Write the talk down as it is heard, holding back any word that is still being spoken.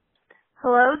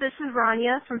Hello, this is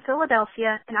Rania from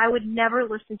Philadelphia, and I would never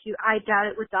listen to I Doubt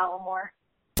It with Dollamore.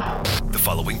 The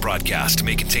following broadcast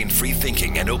may contain free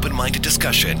thinking and open-minded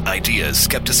discussion, ideas,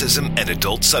 skepticism, and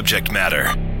adult subject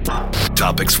matter.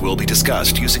 Topics will be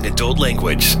discussed using adult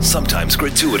language, sometimes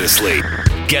gratuitously.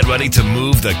 Get ready to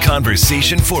move the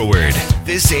conversation forward.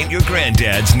 This ain't your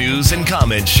granddad's news and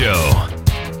comment show.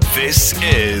 This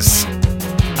is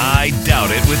I Doubt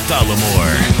It with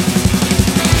Dollamore.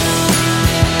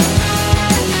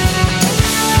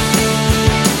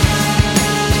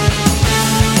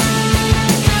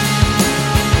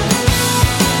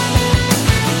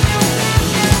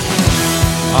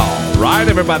 All right,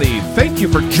 everybody, thank you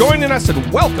for joining us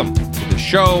and welcome to the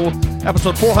show,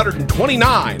 episode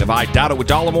 429 of I Doubt It with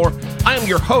Dollamore. I am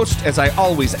your host, as I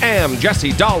always am,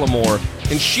 Jesse Dollamore,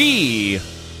 and she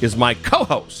is my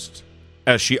co-host,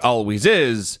 as she always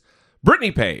is, Brittany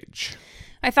Page.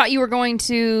 I thought you were going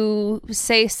to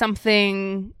say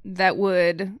something that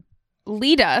would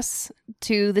lead us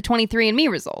to the 23andMe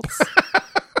results.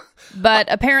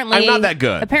 But apparently, I'm not that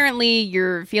good. Apparently,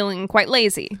 you're feeling quite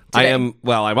lazy today. I am.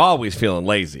 Well, I'm always feeling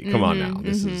lazy. Come on now.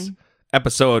 This is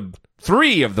episode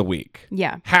 3 of the week.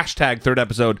 Yeah. Hashtag third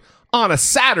episode on a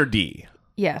Saturday.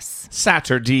 Yes.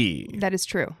 Saturday. That is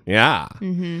true. Yeah.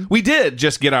 Mm-hmm. We did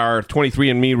just get our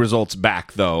 23andMe results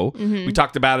back, though. Mm-hmm. We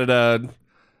talked about it a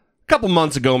couple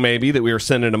months ago, maybe, that we were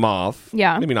sending them off.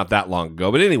 Yeah. Maybe not that long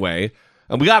ago. But anyway,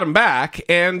 we got them back,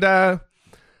 and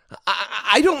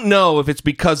I don't know if it's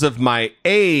because of my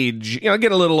age. You know, I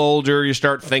get a little older, you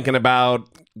start thinking about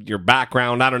your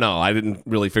background. I don't know. I didn't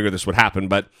really figure this would happen,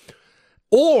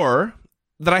 or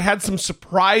that I had some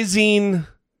surprising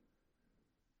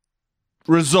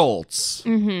results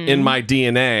in my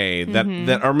DNA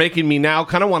that are making me now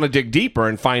kind of want to dig deeper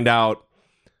and find out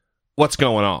what's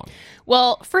going on.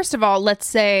 Well, first of all, let's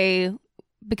say,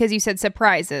 because you said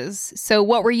surprises, so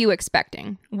what were you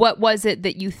expecting? What was it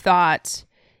that you thought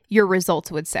your results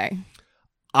would say?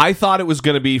 I thought it was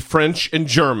going to be French and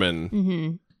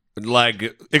German,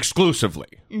 like exclusively.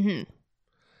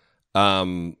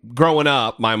 Growing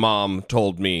up, my mom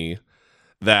told me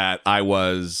that I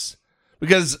was,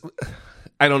 because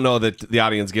I don't know that the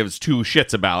audience gives two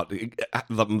shits about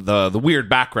the weird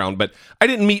background, but I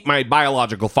didn't meet my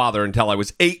biological father until I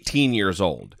was 18 years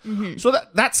old. So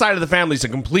that side of the family is a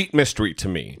complete mystery to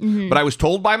me. But I was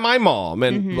told by my mom,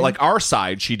 and like our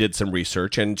side, she did some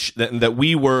research, and that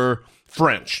we were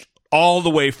French, all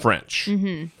the way French.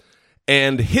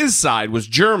 And his side was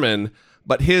German,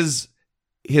 but his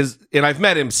and I've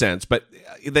met him since, but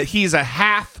that he's a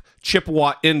half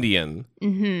Chippewa Indian,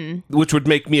 which would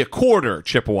make me a quarter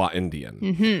Chippewa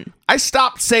Indian. I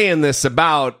stopped saying this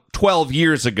about 12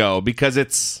 years ago because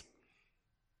it's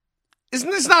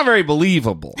not very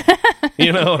believable.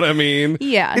 You know what I mean?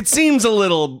 Yeah. It seems a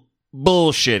little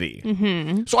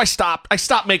bullshitty. So I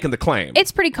stopped making the claim.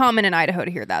 It's pretty common in Idaho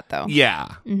to hear that, though. Yeah.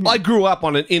 Well, I grew up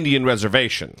on an Indian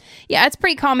reservation. Yeah, it's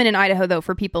pretty common in Idaho, though,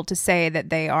 for people to say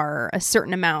that they are a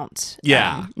certain amount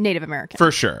Native American.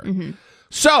 For sure.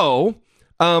 So,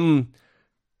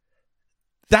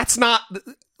 that's not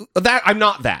that. I'm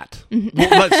not that.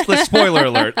 Well, let's spoiler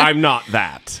alert. I'm not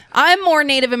that. I'm more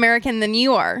Native American than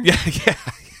you are. Yeah.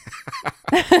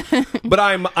 But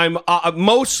I'm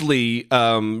mostly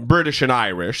British and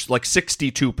Irish, like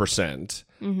 62%,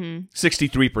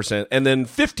 63%, and then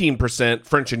 15%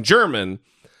 French and German.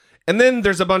 And then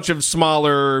there's a bunch of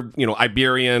smaller,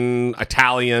 Iberian,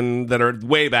 Italian that are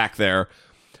way back there.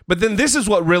 But then this is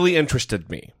what really interested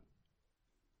me.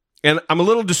 And I'm a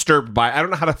little disturbed by it. I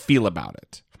don't know how to feel about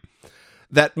it.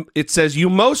 That it says you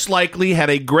most likely had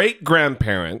a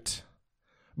great-grandparent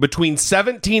between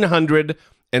 1700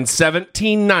 and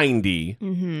 1790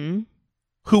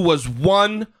 who was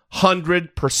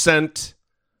 100%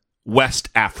 West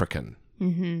African.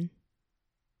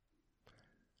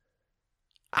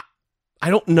 I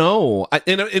don't know.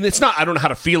 And it's not, I don't know how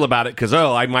to feel about it because,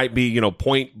 I might be,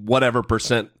 point whatever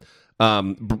percent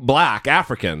black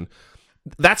African.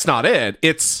 That's not it.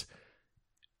 It's,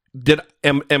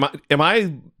 am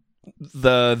I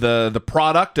the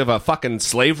product of a fucking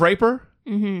slave raper?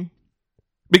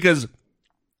 Because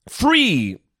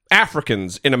free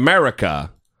Africans in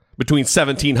America between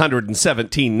 1700 and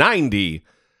 1790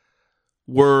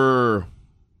 were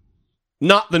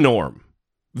not the norm.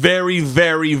 Very,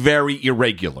 very, very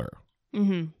irregular.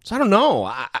 So I don't know.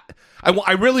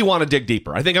 I really want to dig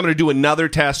deeper. I think I'm going to do another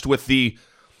test with the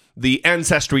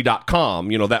Ancestry.com,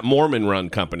 that Mormon-run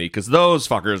company, because those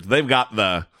fuckers, they've got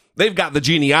they've got the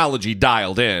genealogy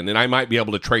dialed in, and I might be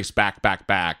able to trace back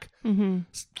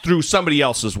through somebody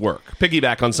else's work,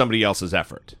 piggyback on somebody else's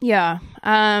effort. Yeah.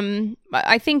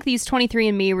 I think these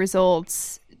 23andMe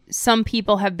results, some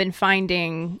people have been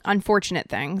finding unfortunate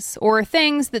things or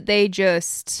things that they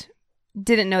just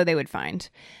didn't know they would find.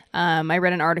 I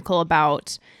read an article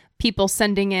about people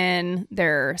sending in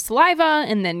their saliva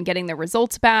and then getting the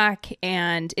results back,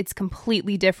 and it's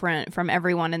completely different from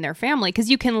everyone in their family,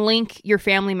 because you can link your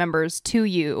family members to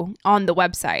you on the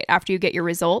website after you get your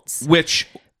results, which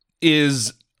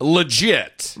is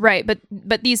legit, right?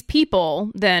 But these people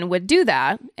then would do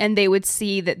that, and they would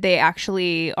see that they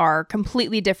actually are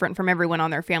completely different from everyone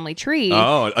on their family tree.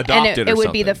 Oh, adopted, and it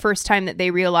would be the first time that they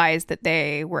realized that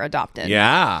they were adopted.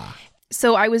 Yeah.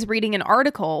 So I was reading an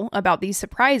article about these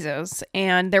surprises,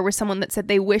 and there was someone that said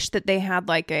they wished that they had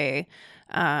like a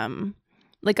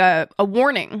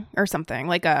warning or something,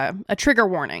 like a trigger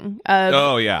warning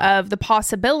of the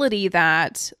possibility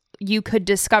that you could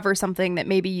discover something that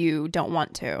maybe you don't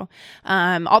want to.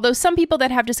 Although some people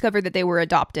that have discovered that they were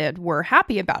adopted were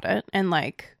happy about it and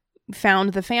like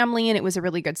found the family, and it was a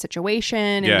really good situation,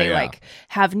 and they like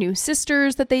have new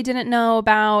sisters that they didn't know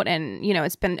about, and you know,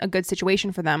 it's been a good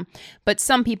situation for them. But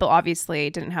some people obviously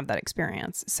didn't have that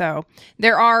experience, so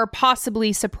there are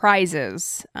possibly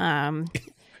surprises in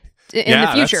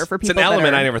the future for people. It's an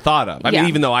element I never thought of. I mean,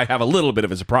 even though I have a little bit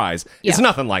of a surprise, it's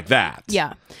nothing like that.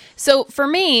 Yeah. So for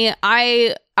me,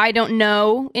 I don't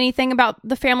know anything about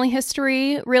the family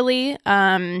history really,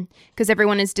 because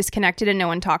everyone is disconnected and no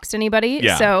one talks to anybody.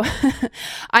 Yeah. So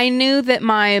I knew that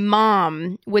my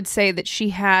mom would say that she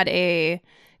had a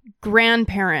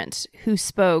grandparent who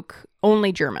spoke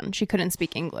only German. She couldn't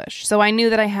speak English. So I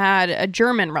knew that I had a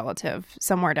German relative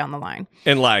somewhere down the line.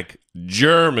 And like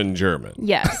German.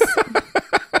 Yes.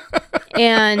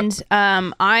 And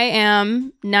I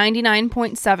am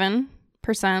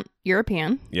 99.7%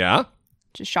 European. Yeah.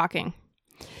 Which is shocking.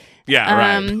 Yeah,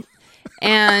 right.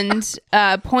 And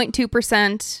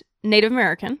 0.2% Native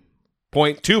American.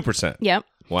 0.2%? Yep.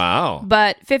 Wow.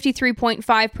 But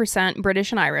 53.5%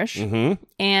 British and Irish. Mm-hmm.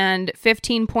 And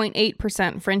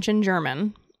 15.8% French and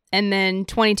German. And then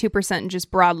 22%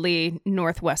 just broadly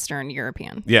Northwestern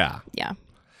European. Yeah. Yeah.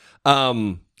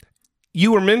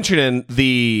 You were mentioning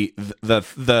the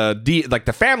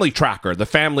family tracker, the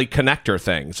family connector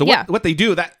thing. So what they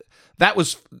do, that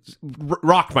was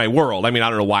rocked my world. I mean, I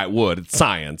don't know why it would. It's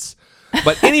science.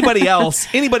 But anybody else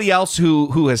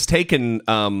who has taken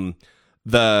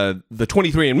the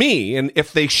 23andMe, and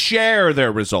if they share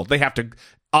their result, they have to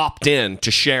opt in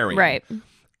to sharing. Right.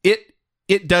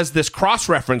 It does this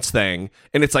cross-reference thing,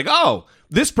 and it's like, oh,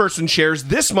 this person shares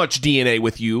this much DNA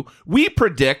with you. We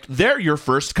predict they're your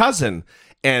first cousin.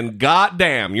 And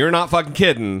goddamn, you're not fucking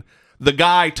kidding. The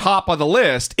guy top of the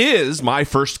list is my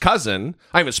first cousin.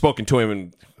 I haven't spoken to him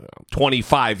in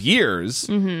 25 years,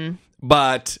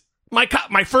 but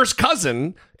my first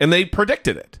cousin, and they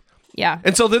predicted it. Yeah.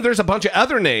 And so then there's a bunch of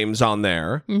other names on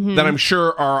there that I'm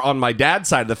sure are on my dad's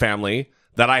side of the family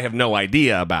that I have no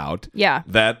idea about. Yeah.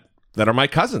 That are my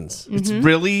cousins. It's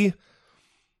really,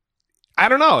 I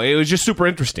don't know. It was just super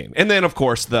interesting. And then, of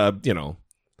course, the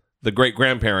great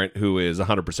grandparent who is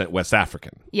 100% West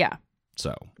African. Yeah.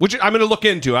 So, which I'm going to look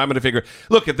into. I'm going to figure,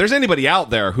 look, if there's anybody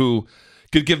out there who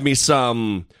could give me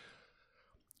some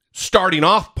starting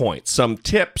off points, some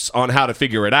tips on how to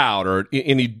figure it out, or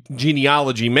any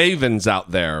genealogy mavens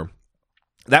out there,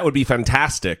 that would be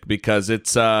fantastic, because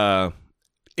it's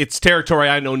territory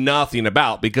I know nothing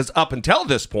about, because up until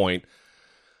this point,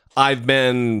 I've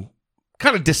been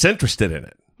kind of disinterested in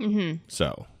it.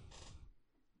 So,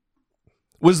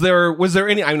 was there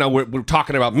any? I know we're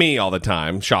talking about me all the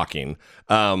time. Shocking.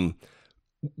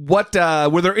 What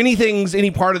were there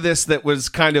any part of this that was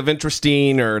kind of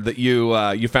interesting, or that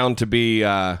you found to be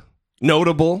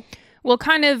notable? Well,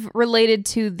 kind of related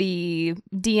to the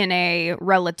DNA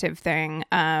relative thing.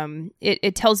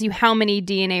 It tells you how many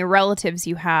DNA relatives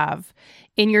you have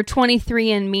in your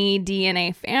 23andMe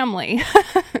DNA family.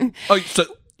 Oh, so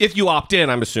if you opt in,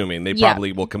 I'm assuming they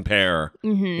probably will compare.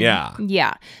 Yeah.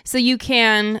 Yeah. So you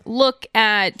can look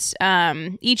at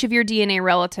each of your DNA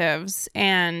relatives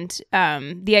and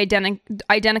the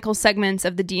identical segments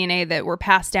of the DNA that were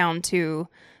passed down to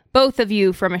both of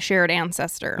you from a shared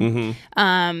ancestor.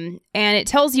 And it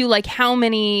tells you like how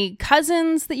many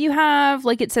cousins that you have.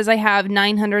 Like it says I have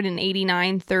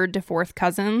 989 third to fourth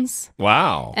cousins.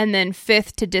 Wow. And then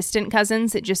fifth to distant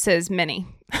cousins, it just says many.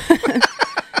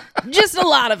 Just a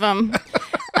lot of them.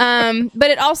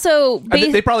 But it also...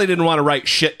 they probably didn't want to write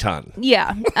shit ton.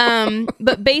 Yeah.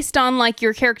 But based on like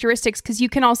your characteristics, because you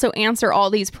can also answer all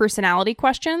these personality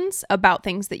questions about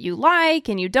things that you like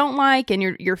and you don't like and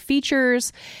your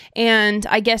features. And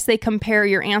I guess they compare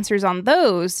your answers on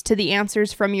those to the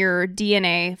answers from your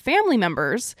DNA family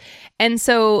members. And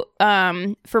so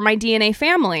for my DNA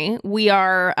family, we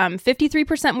are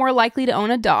 53% more likely to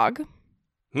own a dog.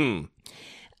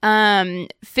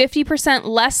 50%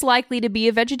 less likely to be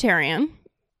a vegetarian.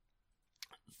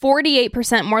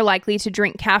 48% more likely to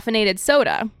drink caffeinated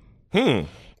soda.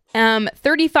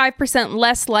 35%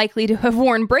 less likely to have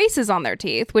worn braces on their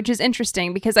teeth, which is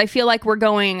interesting because I feel like we're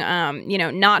going,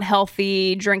 not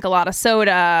healthy, drink a lot of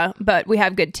soda, but we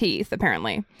have good teeth,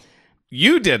 apparently.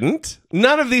 You didn't.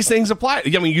 None of these things apply.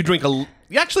 I mean, you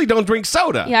actually don't drink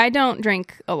soda. Yeah, I don't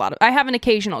drink a lot I have an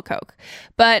occasional Coke.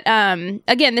 But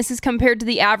again, this is compared to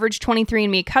the average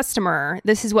 23andMe customer.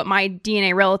 This is what my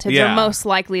DNA relatives are most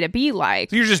likely to be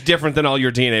like. So you're just different than all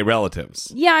your DNA relatives.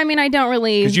 Yeah, I mean, I don't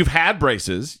really... Because you've had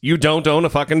braces. You don't own a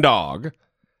fucking dog.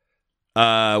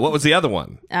 What was the other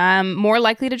one? More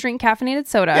likely to drink caffeinated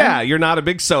soda. Yeah, you're not a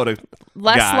big soda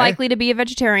Less guy. likely to be a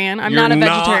vegetarian. I'm You're not a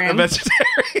vegetarian. Not a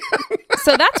vegetarian.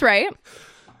 So that's right.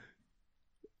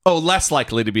 Oh, less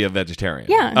likely to be a vegetarian.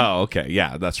 Yeah. Oh, okay.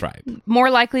 Yeah, that's right. More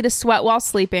likely to sweat while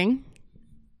sleeping.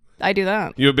 I do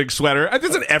that. You a big sweater?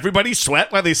 Doesn't everybody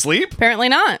sweat while they sleep? Apparently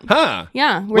not. Huh.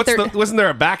 Yeah. Wasn't there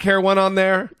a back hair one on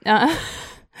there?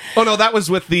 Oh, no, that was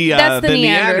with the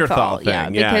Neanderthal thing. Yeah,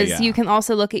 because you can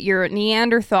also look at your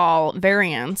Neanderthal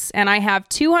variants, and I have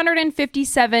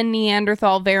 257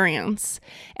 Neanderthal variants,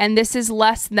 and this is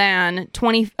less than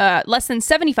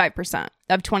 75%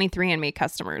 of 23andMe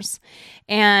customers.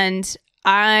 And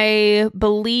I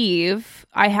believe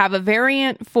I have a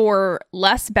variant for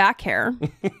less back hair.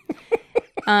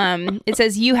 It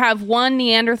says you have one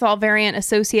Neanderthal variant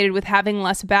associated with having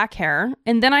less back hair,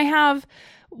 and then I have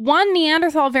one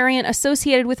Neanderthal variant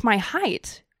associated with my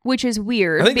height, which is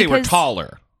weird. I think they were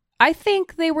taller. I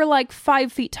think they were like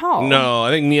 5 feet tall. No,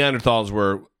 I think Neanderthals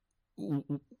were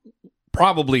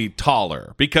probably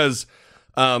taller because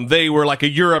they were like a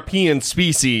European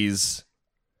species.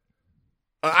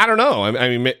 I don't know.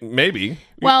 I mean, maybe.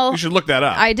 Well, you should look that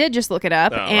up. I did just look it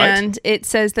up, and it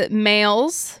says that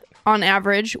males, on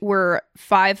average, were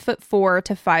 5'4"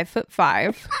 to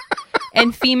 5'5",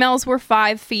 and females were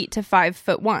 5 feet to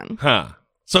 5'1". Huh.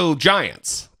 So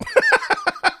giants.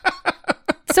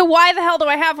 So why the hell do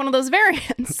I have one of those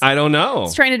variants? I don't know.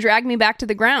 It's trying to drag me back to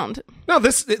the ground. No,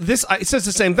 this it says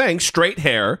the same thing. Straight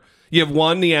hair. You have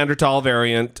one Neanderthal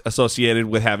variant associated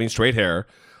with having straight hair.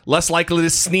 Less likely to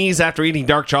sneeze after eating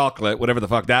dark chocolate, whatever the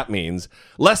fuck that means.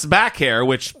 Less back hair,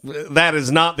 which that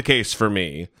is not the case for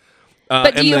me.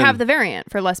 But do you have the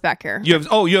variant for less back hair?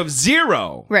 You have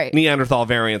zero Neanderthal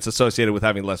variants associated with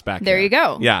having less back hair. There you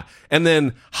go. Yeah. And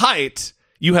then height,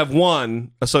 you have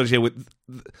one associated with...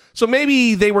 So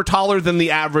maybe they were taller than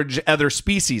the average other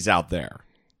species out there.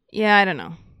 Yeah, I don't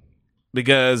know.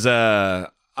 Because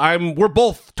we're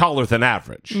both taller than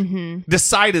average. Mm-hmm.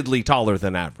 Decidedly taller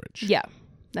than average. Yeah,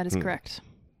 that is correct.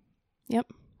 Yep.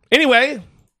 Anyway,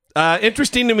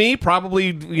 interesting to me.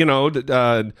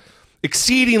 Probably,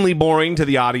 exceedingly boring to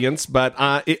the audience. But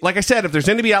like I said, if there's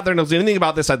anybody out there who knows anything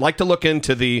about this, I'd like to look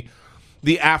into the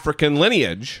African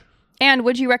lineage. And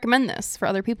would you recommend this for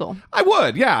other people? I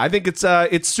would, yeah. I think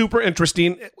it's super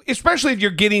interesting, especially if you're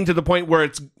getting to the point where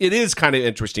it is kind of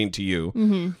interesting to you.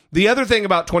 Mm-hmm. The other thing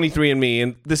about 23andMe,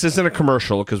 and this isn't a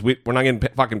commercial because we're not getting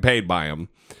fucking paid by them,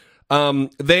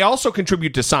 they also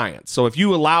contribute to science. So if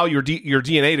you allow your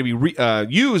DNA to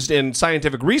be used in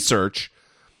scientific research,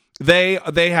 they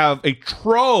have a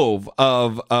trove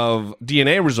of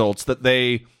DNA results that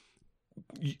they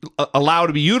allow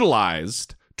to be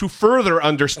utilized to further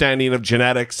understanding of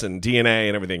genetics and DNA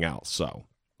and everything else. So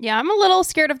yeah, I'm a little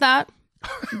scared of that,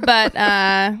 but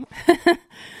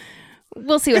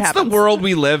we'll see what happens. It's the world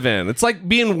we live in. It's like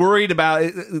being worried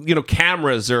about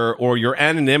cameras or your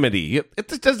anonymity. It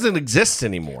just doesn't exist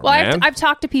anymore. Well, man. I've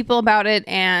talked to people about it,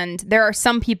 and there are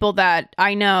some people that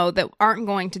I know that aren't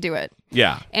going to do it.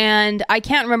 Yeah. And I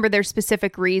can't remember their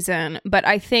specific reason, but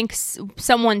I think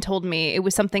someone told me it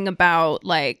was something about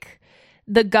like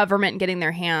the government getting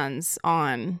their hands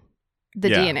on the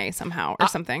DNA somehow or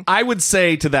something. I would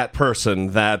say to that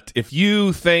person that if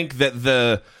you think that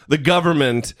the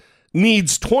government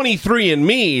needs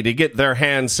 23andMe to get their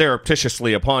hands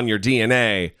surreptitiously upon your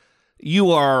DNA,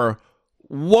 you are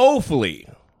woefully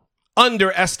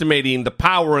underestimating the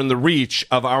power and the reach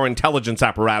of our intelligence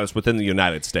apparatus within the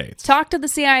United States. Talk to the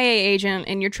CIA agent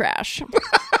in your trash.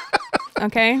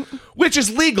 Okay? Which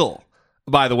is legal.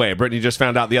 by the way. Brittany just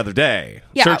found out the other day,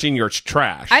 searching your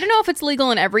trash. I don't know if it's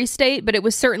legal in every state, but it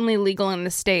was certainly legal in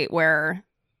the state where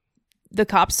the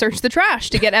cops searched the trash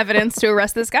to get evidence to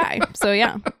arrest this guy. So,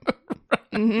 yeah.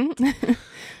 Mm-hmm.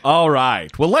 All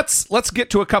right. Well, let's get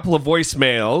to a couple of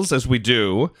voicemails as we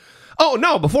do. Oh,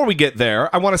 no, before we get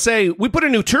there, I want to say we put a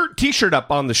new t-shirt up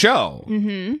on the show.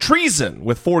 Mm-hmm. Treason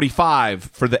with 45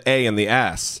 for the A and the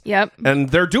S. Yep. And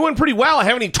they're doing pretty well. I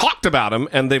haven't even talked about them,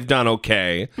 and they've done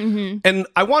okay. Mm-hmm. And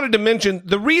I wanted to mention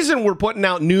the reason we're putting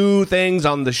out new things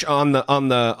on the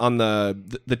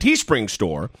Teespring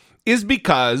store is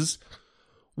because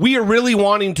we are really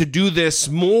wanting to do this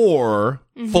more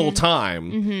full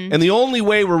time. Mm-hmm. And the only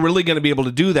way we're really going to be able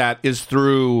to do that is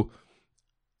through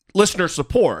listener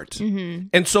support. Mm-hmm.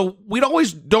 And so we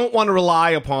always don't want to rely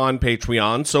upon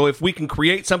Patreon. So if we can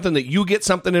create something that you get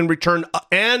something in return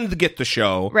and get the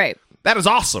show, right, that is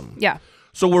awesome. Yeah.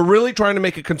 So we're really trying to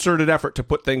make a concerted effort to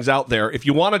put things out there. If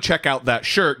you want to check out that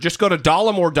shirt, just go to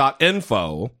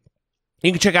dollamore.info.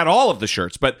 You can check out all of the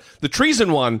shirts, but the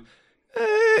Treason one,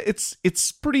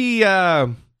 it's pretty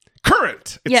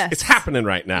current. It's happening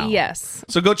right now. Yes.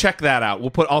 So go check that out.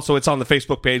 It's on the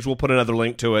Facebook page. We'll put another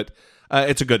link to it.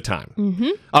 It's a good time. Mm-hmm.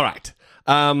 All right.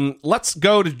 Let's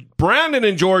go to Brandon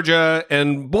in Georgia,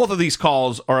 and both of these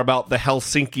calls are about the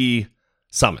Helsinki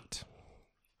summit.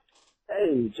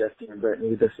 Hey, Jesse and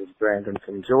Brittany. This is Brandon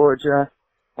from Georgia.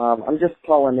 I'm just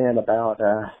calling in about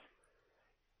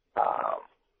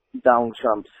Donald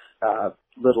Trump's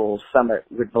little summit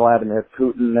with Vladimir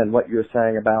Putin and what you're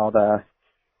saying about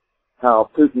how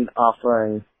Putin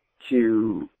offering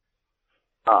to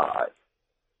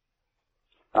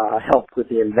help with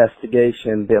the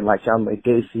investigation, being like John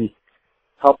Gacy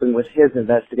helping with his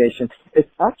investigation.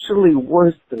 It's actually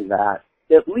worse than that.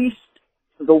 At least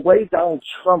the way Donald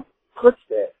Trump puts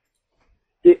it,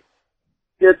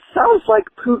 it sounds like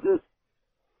Putin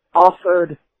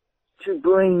offered to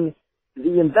bring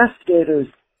the investigators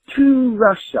to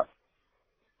Russia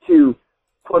to,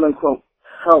 quote-unquote,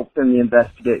 help in the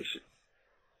investigation.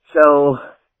 So,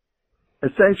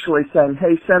 essentially saying,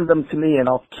 hey, send them to me and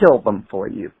I'll kill them for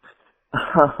you.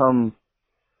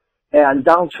 And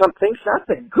Donald Trump thinks that's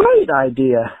a great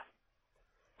idea.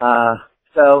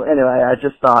 So anyway, I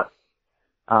just thought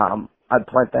I'd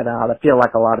point that out. I feel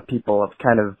like a lot of people have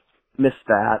kind of missed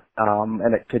that,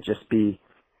 and it could just be,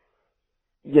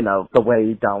 the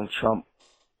way Donald Trump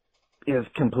is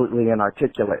completely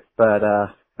inarticulate. But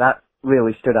that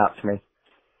really stood out to me.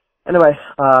 Anyway,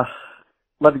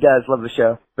 love you guys, love the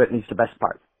show. Brittany's the best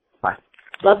part. Bye.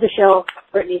 Love the show.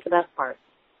 Brittany's the best part.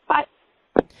 Bye.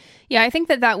 Yeah, I think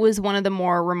that was one of the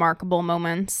more remarkable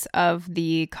moments of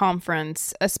the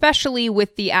conference, especially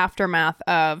with the aftermath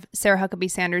of Sarah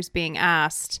Huckabee Sanders being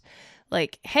asked,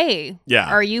 like, hey,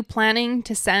 are you planning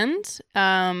to send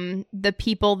the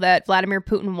people that Vladimir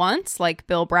Putin wants, like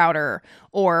Bill Browder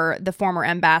or the former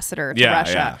ambassador to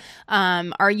Russia?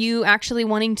 Yeah. Are you actually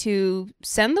wanting to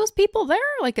send those people there?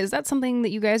 Like, is that something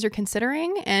that you guys are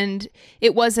considering? And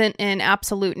it wasn't an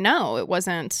absolute no. It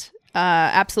wasn't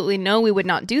absolutely no, we would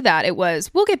not do that. It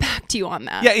was, we'll get back to you on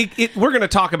that. Yeah, we're going to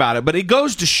talk about it, but it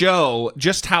goes to show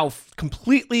just how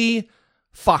completely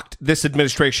fucked this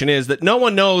administration is, that no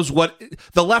one knows what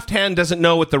the left hand doesn't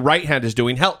know what the right hand is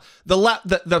doing. Hell,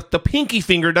 the pinky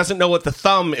finger doesn't know what the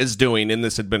thumb is doing in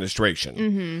this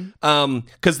administration.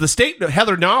 Because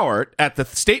Heather Nauert at the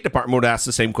State Department would ask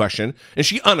the same question, and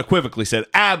she unequivocally said,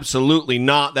 absolutely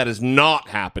not. That is not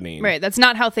happening. Right. That's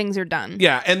not how things are done.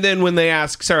 Yeah. And then when they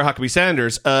ask Sarah Huckabee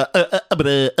Sanders, I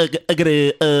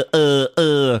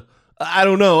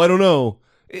don't know.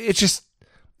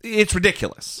 It's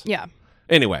ridiculous. Yeah.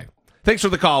 Anyway, thanks for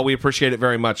the call. We appreciate it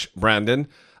very much, Brandon.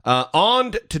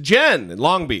 On to Jen in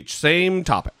Long Beach. Same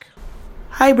topic.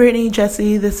 Hi, Brittany,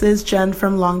 Jesse. This is Jen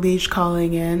from Long Beach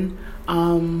calling in.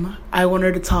 I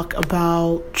wanted to talk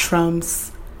about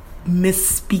Trump's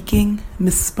misspoke,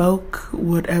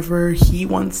 whatever he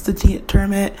wants to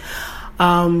term it.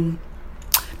 The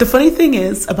funny thing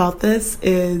is about this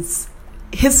is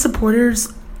his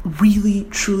supporters really,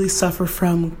 truly suffer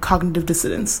from cognitive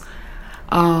dissonance.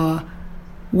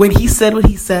 When he said what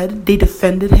he said, they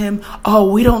defended him.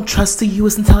 Oh, we don't trust the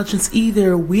U.S. intelligence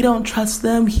either. We don't trust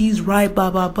them. He's right,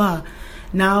 blah, blah, blah.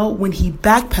 Now, when he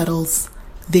backpedals,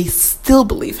 they still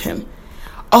believe him.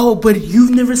 Oh, but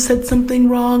you've never said something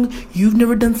wrong. You've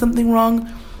never done something wrong.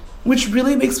 Which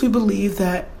really makes me believe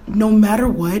that no matter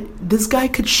what, this guy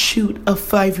could shoot a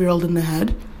 5-year-old in the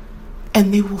head,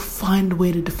 and they will find a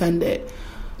way to defend it.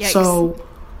 Yikes. So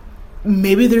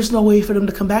maybe there's no way for them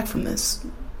to come back from this.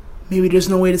 Maybe there's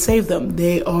no way to save them.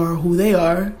 They are who they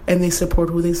are, and they support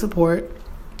who they support,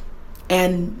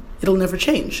 and it'll never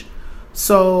change.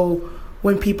 So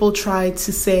when people try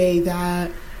to say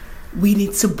that we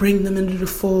need to bring them into the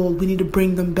fold, we need to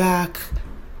bring them back,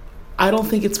 I don't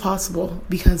think it's possible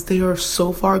because they are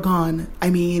so far gone. I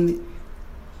mean,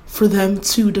 for them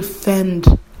to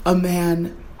defend a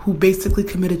man who basically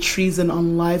committed treason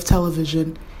on live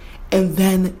television and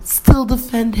then still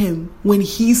defend him when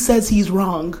he says he's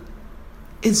wrong,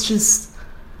 it's just,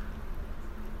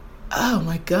 oh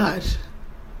my God.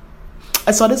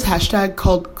 I saw this hashtag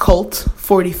called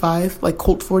Cult45, like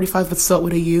Cult45 but spelled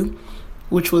with a U,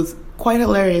 which was quite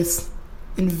hilarious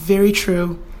and very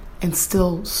true and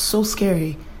still so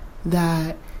scary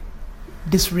that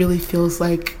this really feels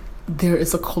like there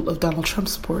is a cult of Donald Trump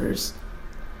supporters.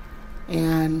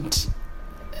 And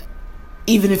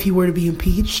even if he were to be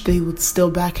impeached, they would still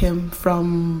back him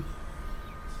from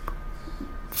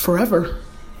forever.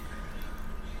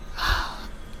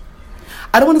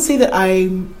 I don't want to say that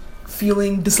I'm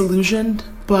feeling disillusioned,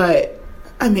 but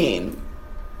I mean,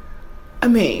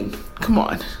 come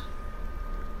on.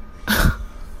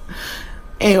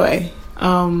 Anyway,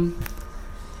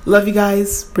 love you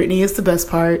guys. Brittany is the best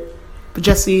part, but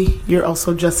Jesse, you're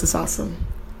also just as awesome.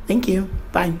 Thank you.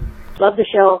 Bye. Love the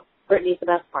show. Brittany's the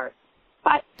best part.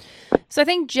 Bye. So I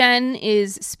think Jen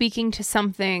is speaking to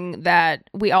something that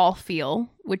we all feel,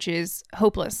 which is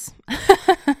hopeless.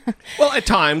 Well, at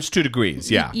times, 2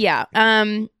 degrees, yeah. Yeah.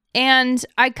 And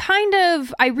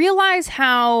I realize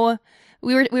how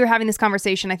we were having this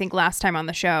conversation, I think, last time on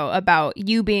the show about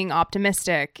you being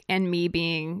optimistic and me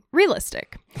being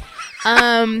realistic.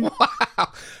 Wow.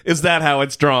 Is that how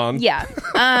it's drawn? Yeah.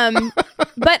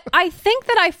 But I think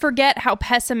that I forget how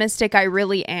pessimistic I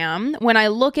really am when I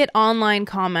look at online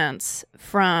comments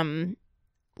from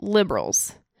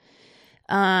liberals.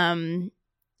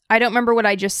 I don't remember what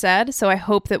I just said, so I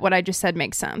hope that what I just said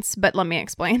makes sense, but let me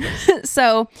explain.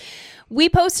 So we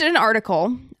posted an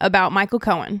article about Michael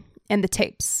Cohen and the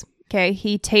tapes. Okay,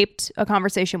 he taped a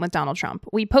conversation with Donald Trump.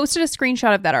 We posted a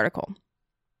screenshot of that article.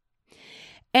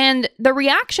 And the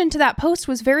reaction to that post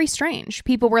was very strange.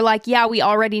 People were like, yeah, we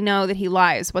already know that he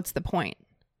lies. What's the point?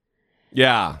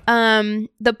 Yeah.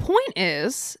 The point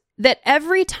is that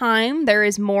every time there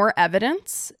is more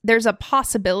evidence, there's a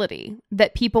possibility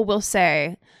that people will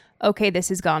say, okay, this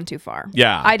has gone too far.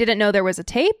 Yeah. I didn't know there was a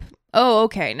tape. Oh,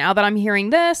 okay. Now that I'm hearing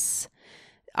this,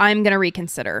 I'm going to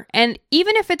reconsider. And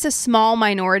even if it's a small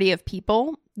minority of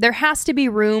people, there has to be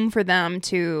room for them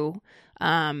to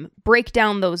break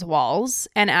down those walls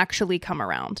and actually come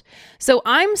around. So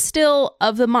I'm still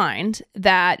of the mind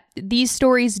that these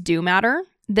stories do matter,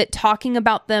 that talking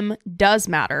about them does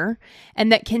matter,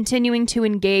 and that continuing to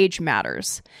engage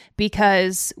matters,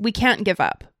 because we can't give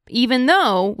up. Even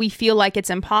though we feel like it's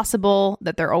impossible,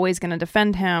 that they're always going to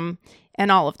defend him and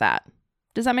all of that.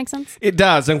 Does that make sense? It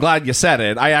does. I'm glad you said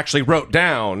it. I actually wrote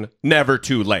down never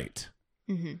too late.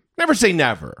 Mm-hmm. Never say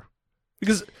never.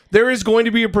 Because there is going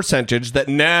to be a percentage that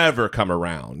never come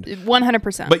around.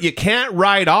 100%. But you can't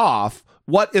write off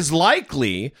what is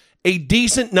likely a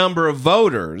decent number of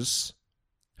voters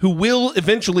who will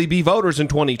eventually be voters in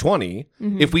 2020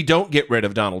 if we don't get rid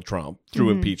of Donald Trump through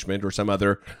impeachment or some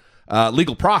other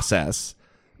legal process,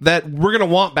 that we're going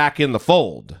to want back in the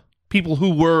fold. People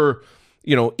who were,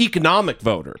 economic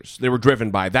voters. They were driven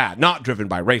by that, not driven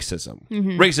by racism.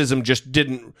 Racism just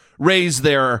didn't raise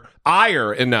their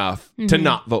ire enough to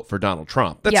not vote for Donald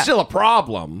Trump. That's still a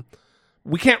problem.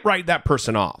 We can't write that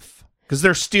person off because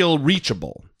they're still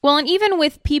reachable. Well, and even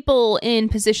with people in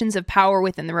positions of power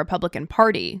within the Republican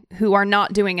Party who are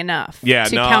not doing enough to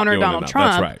counter Donald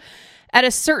Trump, that's right. At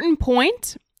a certain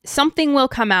point, something will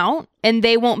come out and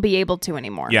they won't be able to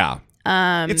anymore. Yeah.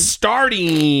 It's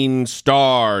starting.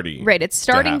 Right. It's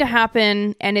starting to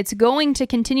happen, and it's going to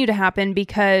continue to happen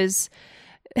because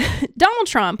Donald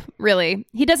Trump, really,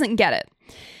 he doesn't get it.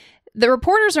 The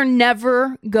reporters are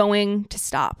never going to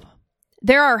stop.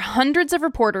 There are hundreds of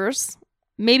reporters,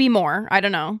 maybe more, I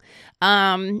don't know,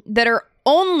 that are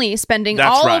only spending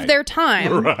of their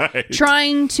time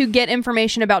trying to get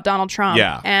information about Donald Trump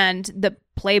and the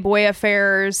Playboy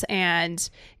affairs and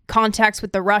contacts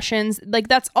with the Russians. Like,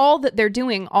 that's all that they're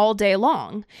doing all day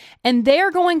long. And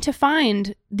they're going to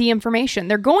find the information.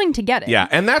 They're going to get it. Yeah,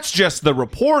 and that's just the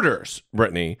reporters,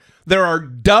 Brittany. There are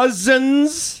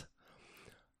dozens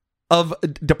of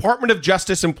Department of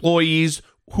Justice employees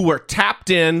who are tapped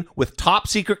in with top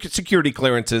secret security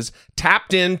clearances,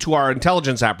 tapped into our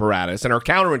intelligence apparatus and our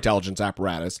counterintelligence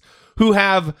apparatus, who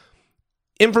have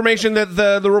information that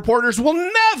the reporters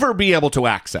will never be able to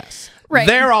access. Right.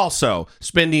 They're also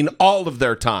spending all of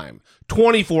their time,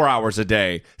 24 hours a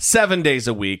day, 7 days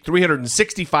a week,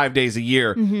 365 days a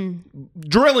year,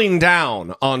 drilling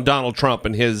down on Donald Trump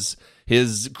and his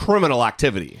his criminal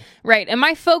activity. Right. And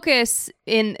my focus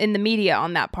in the media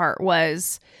on that part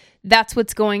was that's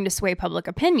what's going to sway public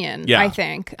opinion, I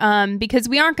think, because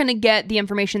we aren't going to get the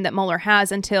information that Mueller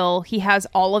has until he has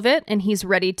all of it and he's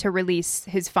ready to release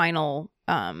his final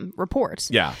report.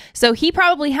 Yeah. So he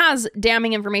probably has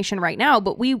damning information right now,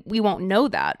 but we won't know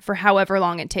that for however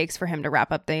long it takes for him to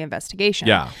wrap up the investigation.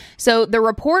 Yeah. So the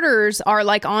reporters are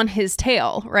like on his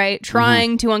tail, right?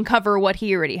 Trying to uncover what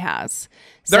he already has.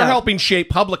 They're helping shape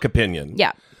public opinion.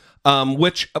 Yeah.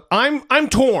 Which I'm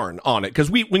torn on it, because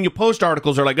when you post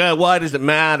articles are like, oh, why does it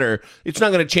matter? It's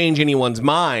not going to change anyone's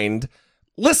mind.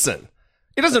 Listen,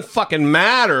 it doesn't fucking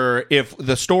matter if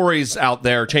the stories out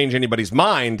there change anybody's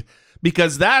mind,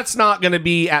 because that's not going to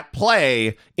be at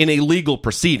play in a legal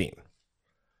proceeding.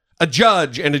 A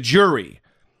judge and a jury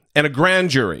and a grand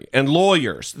jury and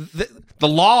lawyers. The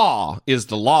law is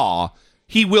the law.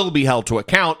 He will be held to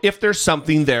account if there's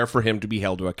something there for him to be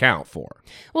held to account for.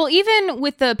 Well, even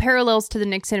with the parallels to the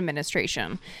Nixon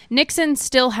administration, Nixon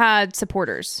still had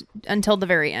supporters until the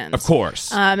very end. Of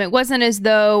course. It wasn't as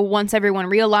though once everyone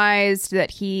realized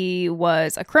that he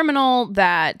was a criminal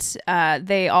that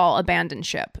they all abandoned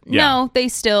ship. Yeah. No, they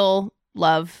still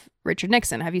love Richard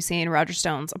Nixon. Have you seen Roger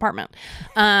Stone's apartment?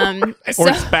 Or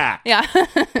his back. Yeah.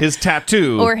 His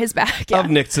tattoo. Or his back, of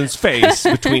Nixon's face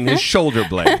between his shoulder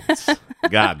blades.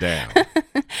 Goddamn.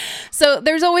 So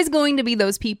there's always going to be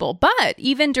those people. But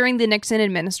even during the Nixon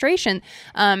administration,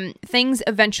 things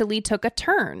eventually took a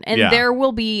turn. And there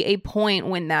will be a point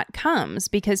when that comes,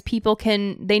 because people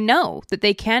they know that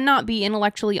they cannot be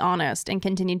intellectually honest and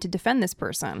continue to defend this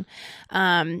person.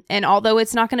 And although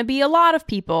it's not going to be a lot of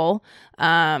people,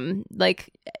 everyone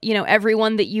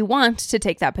that you want to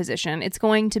take that position, it's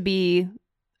going to be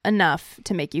enough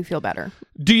to make you feel better.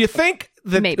 Do you think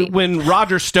that when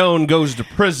Roger Stone goes to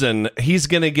prison, he's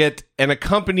going to get an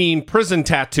accompanying prison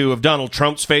tattoo of Donald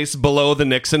Trump's face below the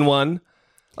Nixon one?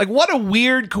 Like, what a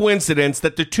weird coincidence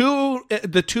that the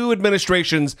two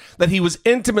administrations that he was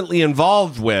intimately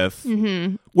involved with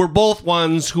were both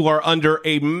ones who are under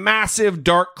a massive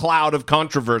dark cloud of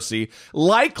controversy,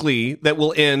 likely that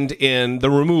will end in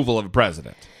the removal of a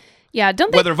president. Yeah,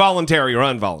 whether voluntary or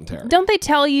involuntary. Don't they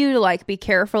tell you to be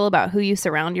careful about who you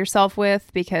surround yourself with,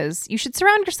 because you should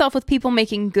surround yourself with people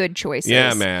making good choices.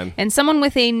 Yeah, man. And someone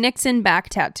with a Nixon back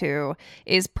tattoo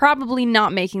is probably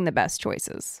not making the best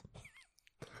choices.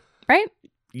 Right?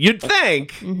 You'd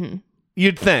think. Mm-hmm.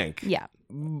 You'd think. Yeah.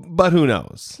 But who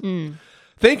knows?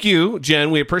 Thank you,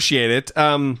 Jen. We appreciate it.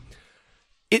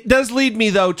 It does lead me,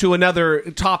 though, to another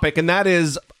topic, and that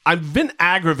is, I've been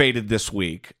aggravated this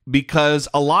week because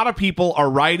a lot of people are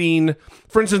writing.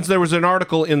 For instance, there was an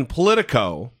article in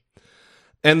Politico,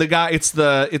 and the guy, he's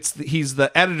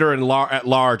the editor at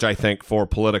large, I think, for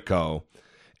Politico,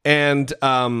 and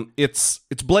it's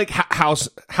Blake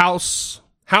Hounshell.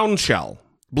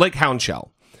 Blake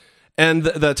Hounshell. And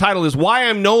the title is Why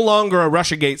I'm No Longer a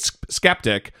Russiagate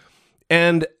Skeptic.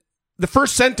 And the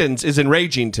first sentence is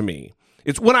enraging to me.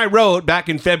 It's when I wrote back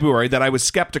in February that I was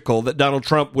skeptical that Donald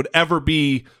Trump would ever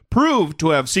be proved to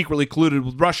have secretly colluded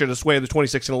with Russia to sway the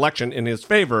 2016 election in his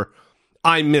favor,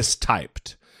 I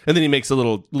mistyped. And then he makes a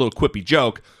little quippy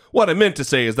joke. What I meant to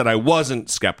say is that I wasn't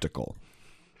skeptical.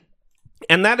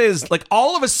 And that is,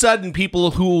 all of a sudden,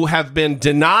 people who have been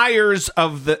deniers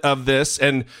of this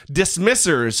and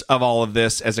dismissers of all of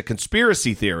this as a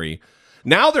conspiracy theory,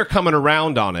 now they're coming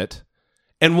around on it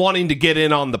and wanting to get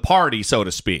in on the party, so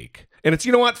to speak. And it's,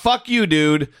 you know what? Fuck you,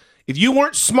 dude. If you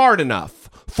weren't smart enough,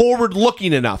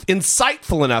 forward-looking enough,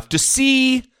 insightful enough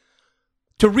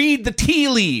to read the tea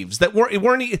leaves that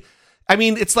weren't. I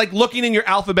mean, it's like looking in your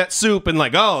alphabet soup and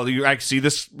I see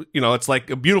this, it's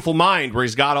like A Beautiful Mind where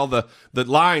he's got all the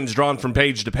lines drawn from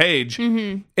page to page.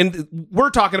 Mm-hmm. And we're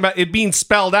talking about it being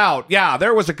spelled out. Yeah,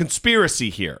 there was a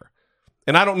conspiracy here.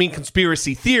 And I don't mean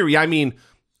conspiracy theory. I mean,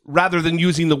 rather than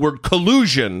using the word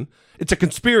collusion, it's a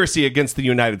conspiracy against the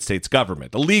United States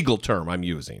government, a legal term I'm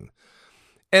using.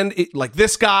 And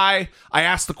this guy, I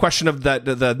asked the question of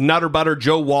the nutter butter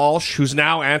Joe Walsh, who's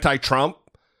now anti-Trump.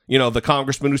 The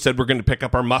congressman who said we're going to pick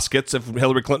up our muskets if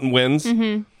Hillary Clinton wins.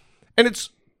 Mm-hmm. And it's,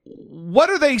 what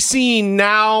are they seeing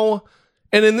now?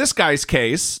 And in this guy's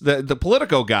case, the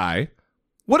Politico guy,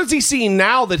 what is he seeing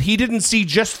now that he didn't see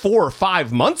just 4 or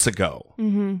 5 months ago?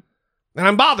 Mm-hmm. And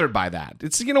I'm bothered by that.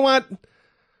 It's, you know what?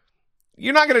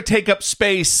 You're not going to take up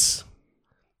space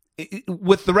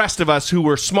with the rest of us who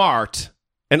were smart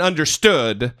and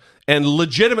understood and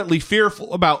legitimately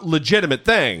fearful about legitimate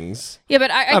things. Yeah,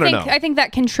 but I think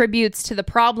that contributes to the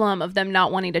problem of them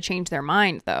not wanting to change their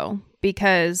mind, though.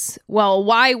 Because, well,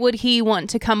 why would he want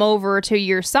to come over to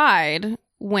your side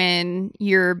when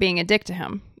you're being a dick to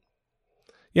him?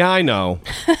 Yeah, I know.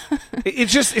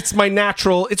 It's my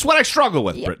natural, it's what I struggle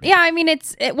with, Brittany. Yeah, I mean,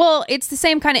 it's the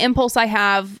same kind of impulse I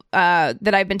have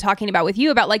that I've been talking about with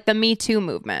you about like the Me Too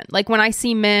movement. Like when I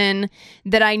see men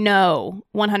that I know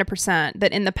 100%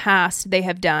 that in the past they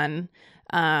have done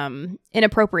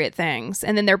inappropriate things,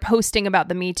 and then they're posting about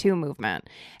the Me Too movement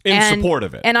in support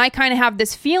of it. And I kind of have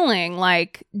this feeling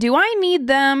like, do I need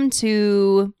them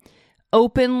to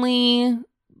openly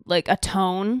like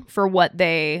atone for what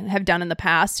they have done in the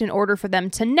past in order for them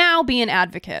to now be an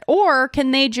advocate? Or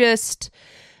can they just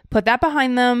put that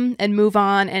behind them and move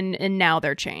on and now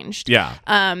they're changed? Yeah.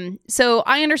 So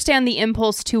I understand the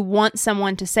impulse to want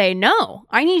someone to say, no,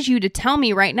 I need you to tell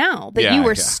me right now that you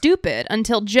were stupid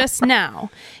until just now.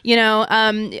 You know,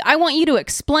 I want you to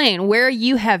explain where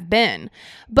you have been.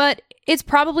 But it's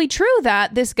probably true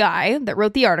that this guy that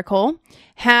wrote the article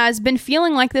has been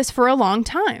feeling like this for a long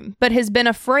time, but has been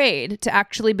afraid to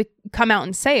actually come out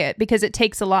and say it because it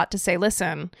takes a lot to say,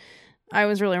 listen, I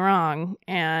was really wrong,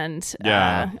 and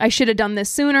I should have done this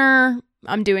sooner.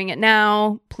 I'm doing it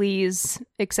now. Please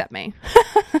accept me.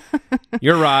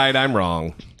 You're right. I'm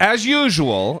wrong. As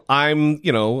usual, I'm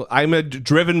a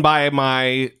driven by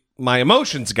my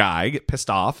emotions guy. I get pissed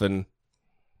off, and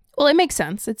well, it makes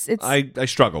sense. I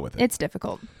struggle with it. It's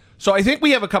difficult. So I think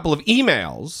we have a couple of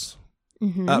emails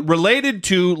related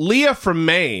to Leah from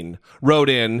Maine wrote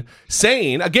in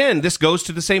saying, again, this goes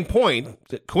to the same point.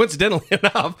 Coincidentally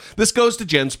enough, this goes to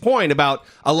Jen's point about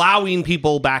allowing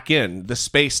people back in, the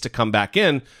space to come back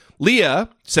in. Leah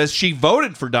says she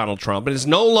voted for Donald Trump and is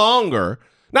not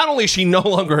only is she no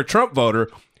longer a Trump voter,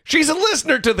 she's a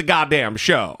listener to the goddamn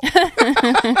show.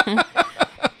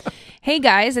 Hey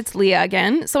guys, it's Leah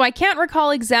again. So I can't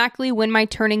recall exactly when my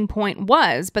turning point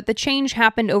was, but the change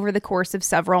happened over the course of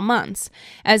several months.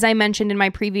 As I mentioned in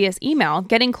my previous email,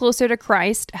 getting closer to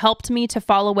Christ helped me to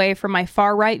fall away from my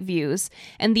far-right views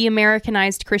and the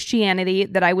Americanized Christianity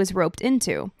that I was roped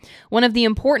into. One of the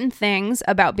important things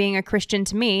about being a Christian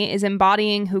to me is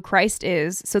embodying who Christ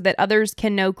is so that others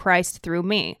can know Christ through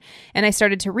me. And I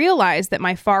started to realize that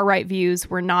my far-right views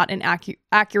were not an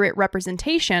accurate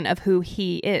representation of who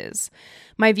he is.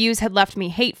 My views had left me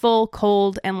hateful,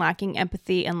 cold, and lacking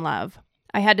empathy and love.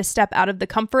 I had to step out of the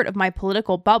comfort of my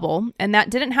political bubble, and that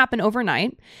didn't happen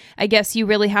overnight. I guess you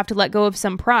really have to let go of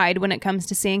some pride when it comes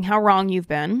to seeing how wrong you've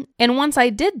been. And once I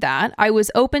did that, I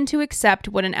was open to accept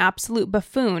what an absolute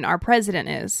buffoon our president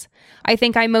is. I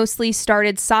think I mostly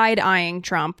started side-eyeing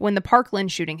Trump when the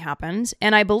Parkland shooting happened,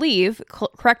 and I believe,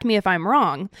 correct me if I'm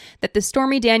wrong, that the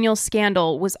Stormy Daniels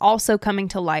scandal was also coming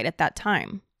to light at that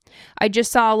time. I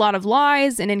just saw a lot of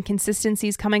lies and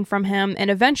inconsistencies coming from him,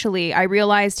 and eventually I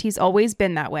realized he's always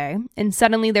been that way, and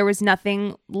suddenly there was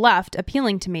nothing left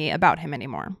appealing to me about him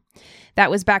anymore. That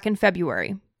was back in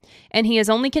February. And he has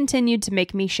only continued to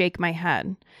make me shake my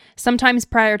head. Sometimes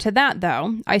prior to that,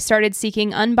 though, I started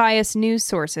seeking unbiased news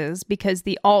sources because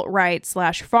the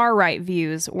alt-right/far-right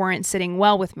views weren't sitting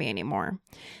well with me anymore.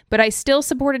 But I still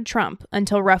supported Trump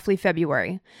until roughly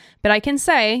February. But I can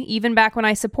say, even back when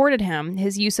I supported him,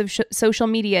 his use of social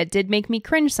media did make me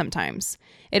cringe sometimes.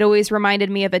 It always reminded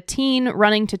me of a teen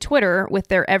running to Twitter with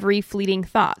their every fleeting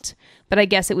thought. But I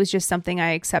guess it was just something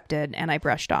I accepted and I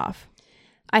brushed off.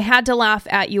 I had to laugh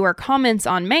at your comments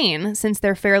on Maine since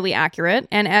they're fairly accurate,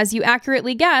 and as you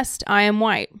accurately guessed, I am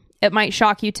white. It might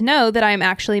shock you to know that I am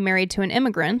actually married to an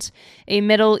immigrant, a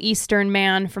Middle Eastern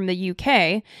man from the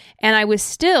UK, and I was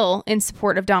still in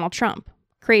support of Donald Trump.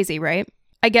 Crazy, right?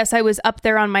 I guess I was up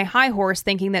there on my high horse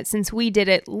thinking that since we did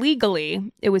it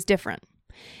legally, it was different.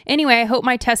 Anyway, I hope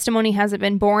my testimony hasn't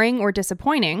been boring or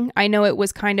disappointing. I know it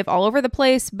was kind of all over the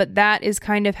place, but that is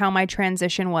kind of how my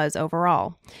transition was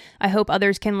overall. I hope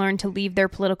others can learn to leave their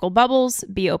political bubbles,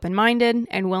 be open-minded,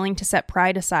 and willing to set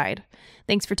pride aside.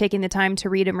 Thanks for taking the time to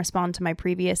read and respond to my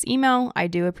previous email. I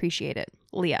do appreciate it.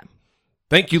 Leah.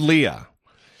 Thank you, Leah.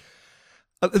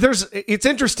 It's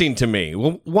interesting to me.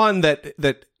 One,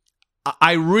 that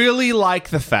I really like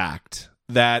the fact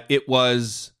that it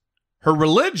was her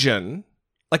religion,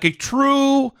 like a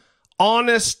true,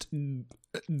 honest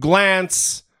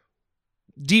glance,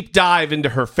 deep dive into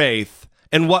her faith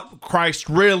and what Christ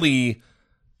really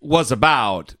was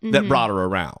about that brought her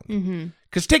around.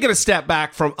 Because taking a step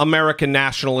back from American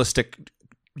nationalistic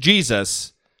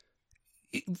Jesus,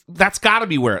 that's got to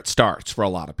be where it starts for a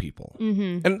lot of people.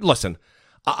 And listen,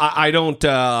 I'm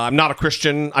not a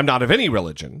Christian. I'm not of any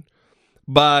religion.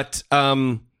 But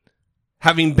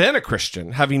having been a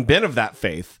Christian, having been of that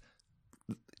faith,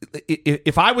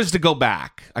 if I was to go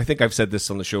back, I think I've said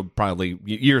this on the show probably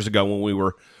years ago when we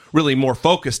were really more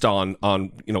focused on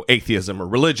atheism or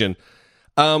religion.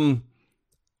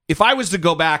 if I was to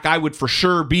go back, I would for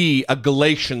sure be a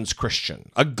Galatians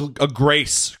Christian, a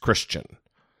grace Christian.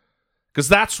 Because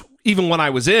that's, even when I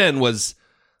was in,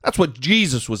 that's what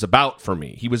Jesus was about for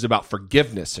me. He was about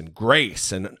forgiveness and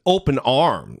grace and open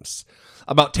arms,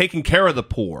 about taking care of the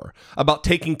poor, about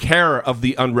taking care of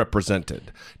the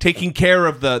unrepresented, taking care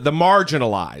of the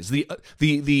marginalized,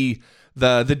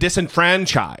 the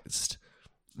disenfranchised.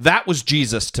 That was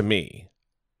Jesus to me.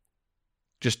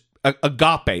 Just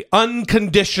agape,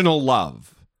 unconditional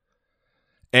love.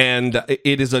 And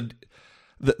it is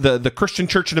the Christian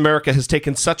church in America has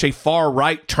taken such a far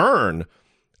right turn,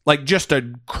 like just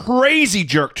a crazy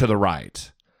jerk to the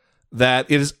right, that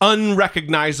it is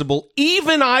unrecognizable,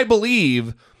 even I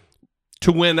believe,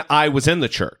 to when I was in the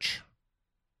church.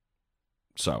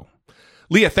 So,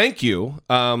 Leah, thank you.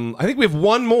 I think we have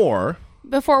one more.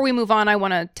 Before we move on, I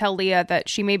want to tell Leah that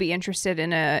she may be interested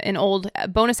in an old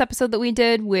bonus episode that we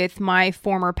did with my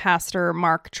former pastor,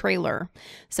 Mark Traylor.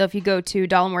 So if you go to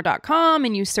dollamore.com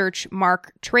and you search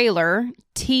Mark Traylor,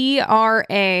 Traylor.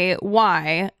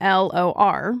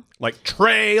 Like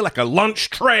tray, like a lunch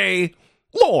tray,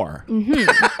 lore.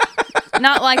 Mm-hmm.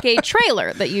 Not like a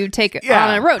trailer that you take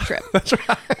on a road trip. That's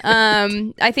right.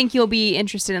 I think you'll be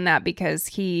interested in that because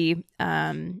he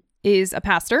is a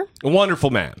pastor. A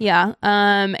wonderful man. Yeah.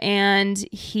 And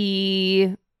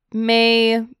he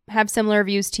may have similar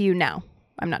views to you now.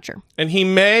 I'm not sure. And he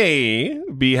may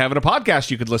be having a podcast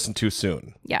you could listen to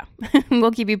soon. Yeah. We'll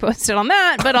keep you posted on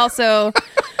that, but also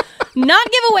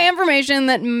not give away information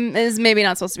that is maybe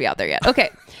not supposed to be out there yet. Okay.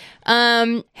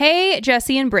 Hey,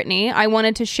 Jesse and Brittany. I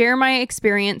wanted to share my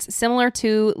experience similar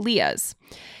to Leah's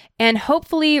and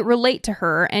hopefully relate to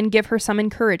her and give her some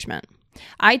encouragement.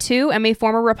 I, too, am a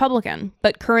former Republican,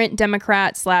 but current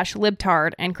Democrat /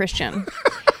 libtard and Christian.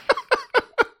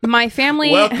 My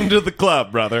family... Welcome to the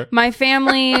club, brother. My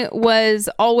family was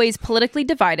always politically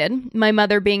divided, my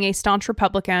mother being a staunch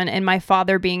Republican and my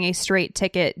father being a straight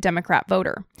ticket Democrat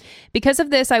voter. Because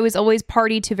of this, I was always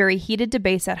party to very heated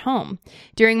debates at home.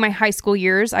 During my high school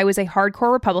years, I was a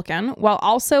hardcore Republican while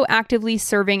also actively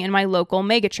serving in my local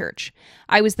megachurch.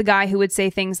 I was the guy who would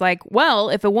say things like, well,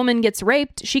 if a woman gets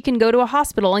raped, she can go to a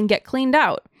hospital and get cleaned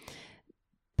out.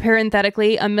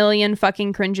 Parenthetically, a million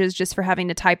fucking cringes just for having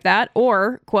to type that.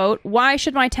 Or, quote, why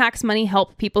should my tax money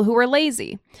help people who are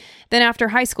lazy? Then after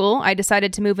high school, I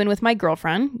decided to move in with my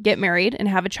girlfriend, get married, and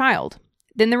have a child.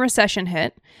 Then the recession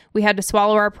hit. We had to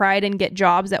swallow our pride and get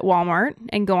jobs at Walmart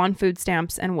and go on food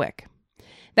stamps and WIC.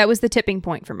 That was the tipping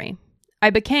point for me. I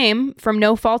became, from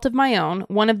no fault of my own,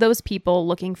 one of those people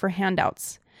looking for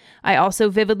handouts. I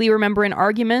also vividly remember an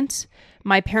argument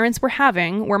my parents were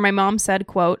having where my mom said,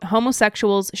 quote,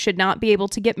 homosexuals should not be able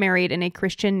to get married in a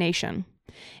Christian nation.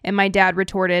 And my dad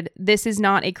retorted, this is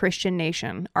not a Christian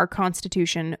nation. Our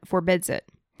Constitution forbids it.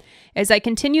 As I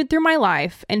continued through my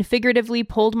life and figuratively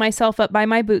pulled myself up by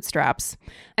my bootstraps,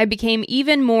 I became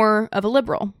even more of a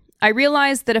liberal. I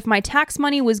realized that if my tax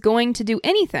money was going to do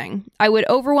anything, I would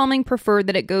overwhelmingly prefer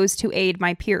that it goes to aid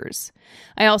my peers.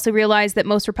 I also realized that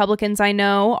most Republicans I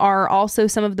know are also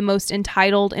some of the most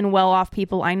entitled and well-off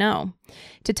people I know.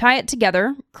 To tie it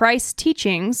together, Christ's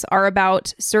teachings are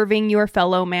about serving your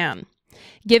fellow man,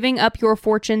 giving up your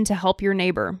fortune to help your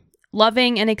neighbor,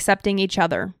 loving and accepting each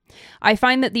other. I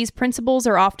find that these principles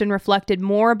are often reflected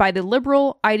more by the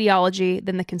liberal ideology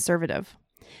than the conservative.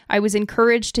 I was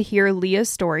encouraged to hear Leah's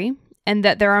story and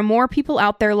that there are more people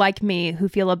out there like me who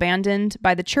feel abandoned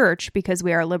by the church because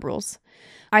we are liberals.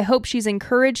 I hope she's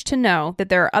encouraged to know that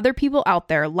there are other people out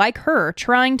there like her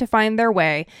trying to find their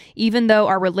way, even though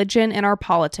our religion and our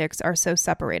politics are so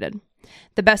separated.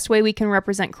 The best way we can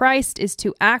represent Christ is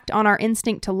to act on our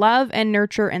instinct to love and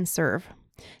nurture and serve.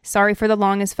 Sorry for the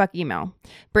long as fuck email.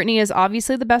 Brittany is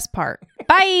obviously the best part.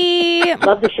 Bye!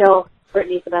 Love the show.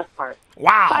 Brittany's the best part.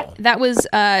 Wow. Bye. That was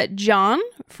John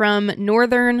from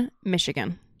Northern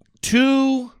Michigan.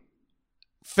 2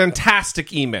 fantastic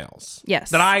emails. Yes.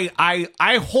 That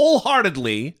I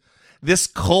wholeheartedly, this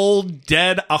cold,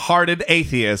 dead-hearted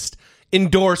atheist,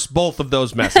 endorse both of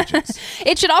those messages.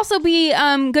 It should also be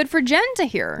good for Jen to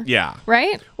hear. Yeah.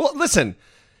 Right? Well, listen,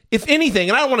 if anything,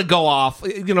 and I don't want to go off,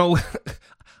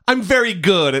 I'm very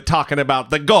good at talking about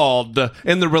the God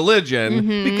and the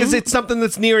religion because it's something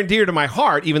that's near and dear to my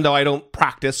heart, even though I don't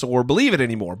practice or believe it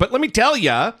anymore. But let me tell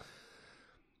you,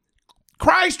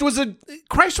 Christ was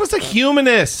a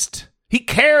humanist. He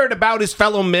cared about his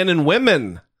fellow men and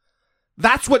women.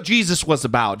 That's what Jesus was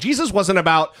about. Jesus wasn't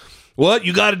about, what,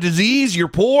 you got a disease, you're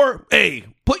poor? Hey,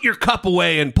 put your cup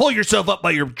away and pull yourself up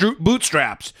by your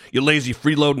bootstraps, you lazy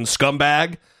freeloading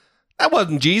scumbag. That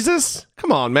wasn't Jesus.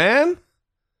 Come on, man.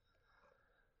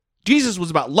 Jesus was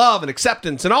about love and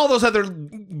acceptance and all those other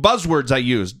buzzwords I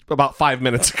used about 5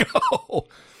 minutes ago.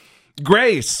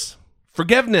 Grace,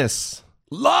 forgiveness,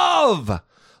 love.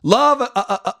 Love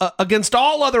against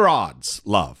all other odds.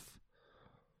 Love.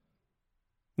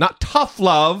 Not tough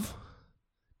love,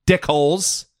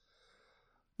 dickholes,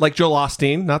 like Joel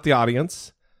Osteen, not the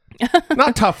audience.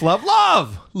 Not tough love.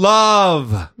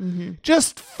 Love. Mm-hmm.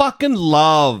 Just fucking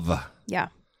love. Yeah.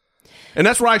 And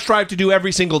that's what I strive to do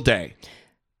every single day.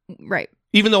 Right.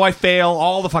 Even though I fail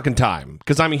all the fucking time,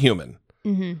 because I'm a human.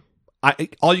 Mm-hmm.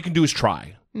 All you can do is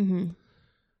try. Mm-hmm.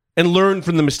 And learn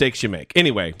from the mistakes you make.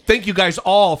 Anyway, thank you guys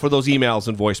all for those emails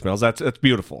and voicemails. That's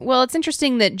beautiful. Well, it's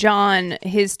interesting that John,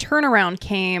 his turnaround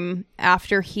came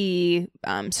after he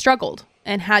struggled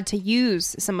and had to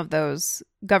use some of those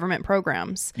government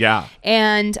programs. Yeah.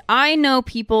 And I know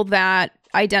people that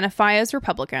identify as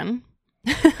Republican.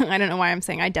 I don't know why I'm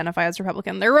saying identify as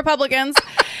Republican. They're Republicans.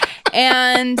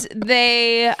 And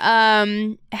they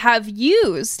have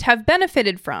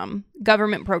benefited from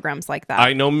government programs like that.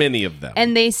 I know many of them.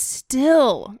 And they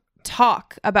still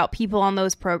talk about people on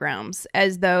those programs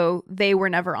as though they were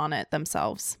never on it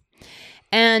themselves.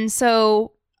 And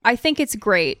so I think it's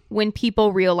great when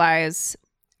people realize,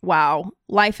 wow,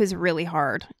 life is really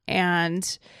hard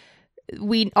and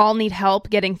we all need help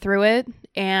getting through it.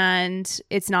 And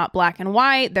it's not black and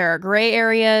white. There are gray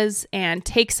areas, and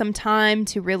take some time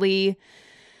to really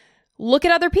look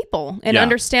at other people and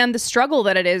understand the struggle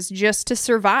that it is just to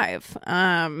survive.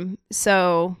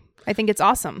 So I think it's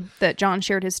awesome that John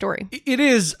shared his story. It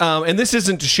is, and this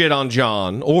isn't to shit on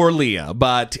John or Leah,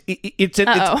 but it's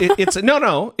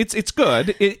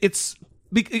good. It's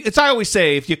I always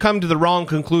say, if you come to the wrong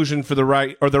conclusion for the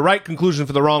right, or the right conclusion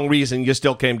for the wrong reason, you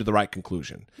still came to the right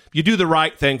conclusion. If you do the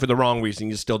right thing for the wrong reason,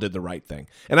 you still did the right thing.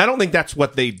 And I don't think that's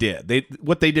what they did.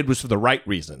 What they did was for the right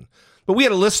reason. But we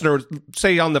had a listener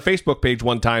say on the Facebook page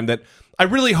one time that I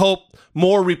really hope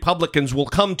more Republicans will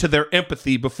come to their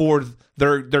empathy before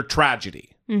their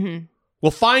tragedy. Mm-hmm.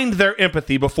 Will find their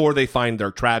empathy before they find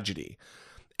their tragedy.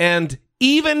 And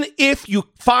even if you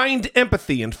find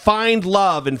empathy and find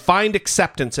love and find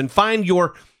acceptance and find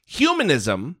your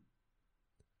humanism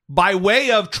by way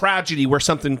of tragedy where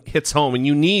something hits home and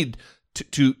you need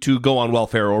to go on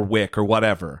welfare or WIC or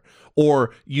whatever,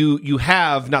 or you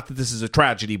have, not that this is a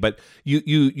tragedy, but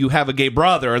you have a gay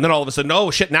brother and then all of a sudden,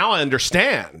 oh shit, now I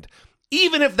understand.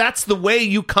 Even if that's the way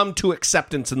you come to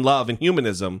acceptance and love and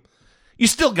humanism, you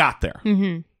still got there.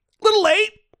 Mm-hmm. Little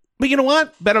late, but you know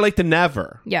what? Better late than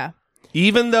never. Yeah.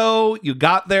 Even though you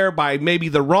got there by maybe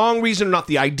the wrong reason, not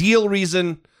the ideal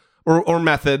reason or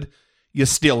method, you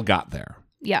still got there.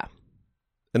 Yeah.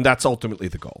 And that's ultimately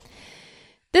the goal.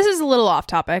 This is a little off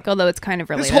topic, although it's kind of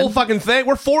related. This whole fucking thing,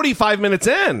 we're 45 minutes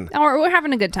in. We're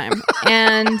having a good time.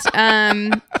 And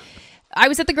I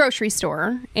was at the grocery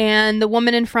store, and the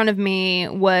woman in front of me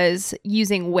was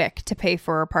using WIC to pay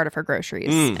for a part of her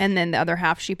groceries. And then the other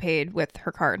half she paid with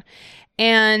her card.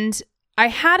 And I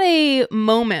had a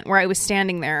moment where I was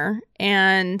standing there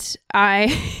and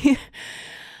I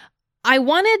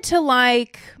wanted to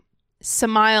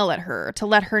smile at her to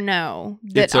let her know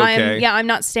that it's okay. I'm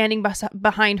not standing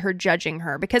behind her judging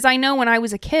her, because I know when I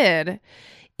was a kid,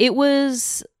 it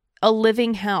was a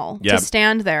living hell to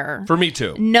stand there. For me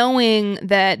too. Knowing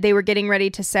that they were getting ready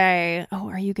to say, oh,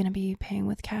 are you going to be paying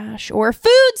with cash or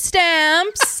food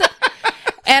stamps?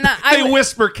 And they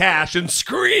whisper cash and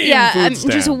scream. Yeah, food I'm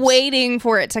stamps. just waiting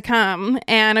for it to come.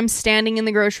 And I'm standing in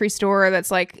the grocery store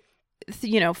that's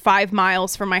 5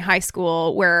 miles from my high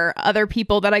school, where other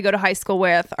people that I go to high school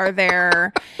with are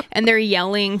there, and they're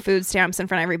yelling food stamps in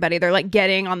front of everybody. They're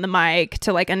getting on the mic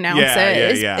to announce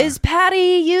it. Is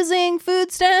Patty using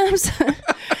food stamps?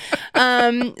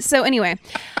 So anyway,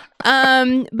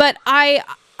 but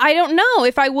I don't know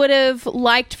if I would have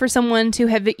liked for someone to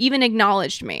have even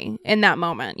acknowledged me in that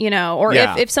moment, or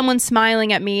if someone's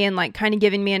smiling at me and kind of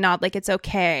giving me a nod, it's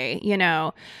okay,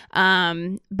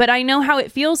 but I know how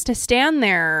it feels to stand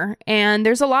there, and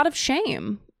there's a lot of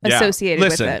shame associated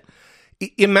with it.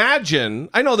 Imagine,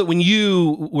 I know that when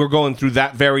you were going through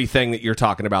that very thing that you're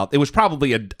talking about, it was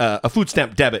probably a food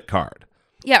stamp debit card.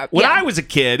 Yeah. When I was a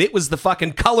kid, it was the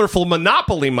fucking colorful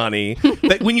Monopoly money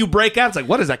that when you break out, it's like,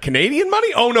 what is that, Canadian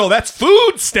money? Oh, no, that's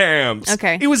food stamps.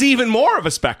 Okay. It was even more of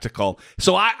a spectacle.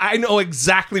 So I know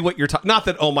exactly what you're talking. Not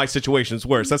that, my situation's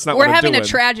worse. That's not what I'm doing. We're having a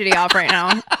tragedy off right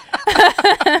now.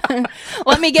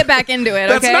 Let me get back into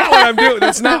it, okay? That's not what I'm doing.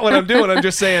 That's not what I'm doing. I'm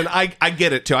just saying I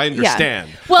get it, too. I understand.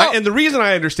 Yeah. Well, and the reason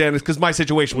I understand is because my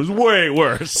situation was way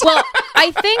worse. Well,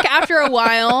 I think after a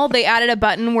while, they added a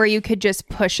button where you could just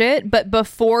push it. But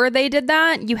before they did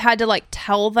that, you had to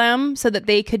tell them so that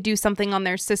they could do something on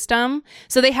their system.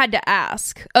 So they had to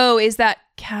ask, oh, is that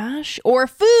cash or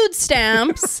food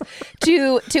stamps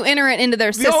to enter it into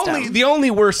their system. The only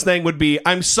worst thing would be,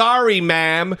 I'm sorry,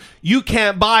 ma'am, you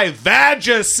can't buy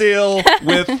Vagisil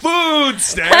with food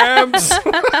stamps.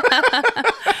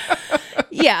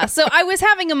 Yeah, so I was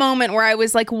having a moment where I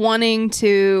was like wanting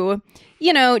to,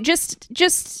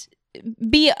 just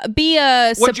be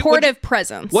a supportive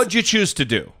presence. What'd you choose to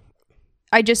do?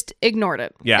 I just ignored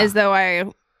it. Yeah. As though I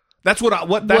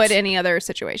would any other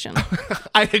situation.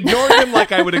 I ignored him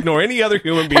like I would ignore any other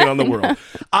human being on the world.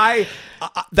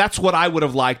 That's what I would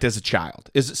have liked as a child.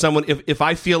 Is someone, if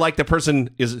I feel like the person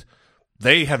is,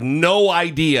 they have no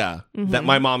idea that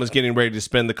my mom is getting ready to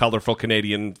spend the colorful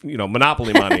Canadian,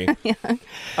 Monopoly money.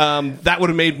 That would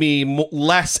have made me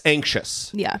less anxious.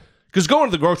 Yeah. Because going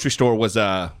to the grocery store was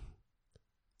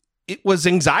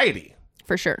anxiety.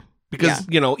 For sure. Because,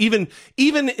 even,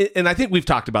 and I think we've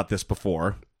talked about this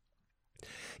before,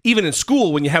 even in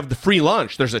school, when you have the free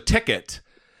lunch, there's a ticket,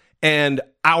 and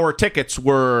our tickets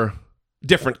were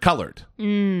different colored.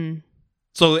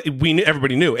 So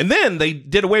everybody knew. And then they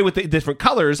did away with the different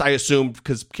colors, I assume,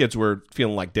 because kids were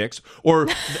feeling like dicks, or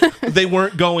they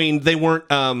weren't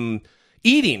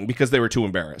eating because they were too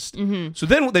embarrassed. So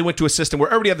then they went to a system where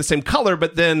everybody had the same color,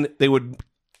 but then they would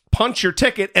punch your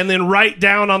ticket and then write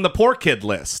down on the poor kid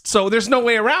list. So there's no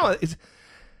way around it.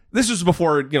 This was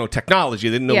before, technology.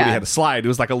 Nobody had a slide. It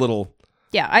was like a little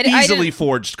easily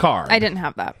forged card. I didn't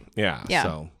have that. Yeah.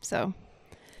 So.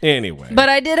 Anyway. But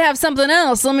I did have something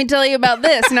else. Let me tell you about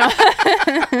this. No.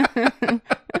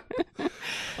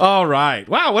 All right.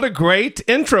 Wow, what a great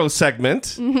intro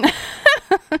segment.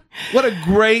 What a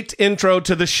great intro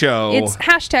to the show. It's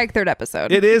 #3rd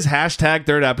episode. It is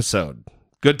 #3rd episode.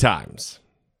 Good times.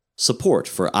 Support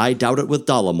for I Doubt It with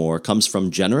Dollamore comes from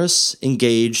generous,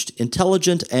 engaged,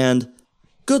 intelligent, and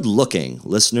good-looking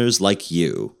listeners like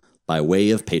you by way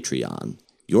of Patreon.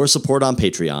 Your support on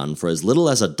Patreon for as little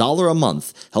as $1 a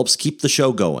month helps keep the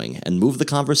show going and move the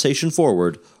conversation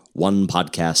forward one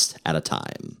podcast at a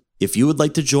time. If you would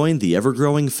like to join the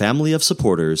ever-growing family of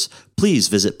supporters, please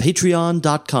visit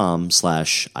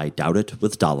patreon.com/I Doubt It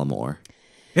with Dollamore.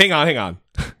 Hang on.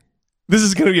 This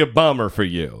is going to be a bummer for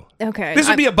you. Okay. This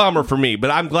would be a bummer for me,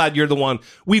 but I'm glad you're the one.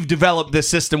 We've developed this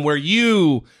system where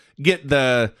you get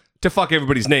to fuck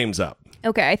everybody's names up.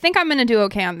 Okay, I think I'm going to do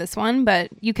okay on this one, but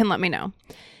you can let me know.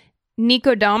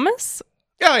 Nicodemus?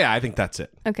 Oh, yeah, I think that's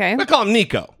it. Okay. I call him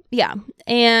Nico. Yeah.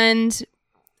 And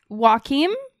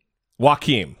Joachim?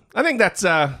 I think that's,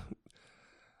 I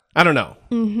don't know.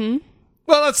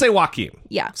 Well, let's say Joachim.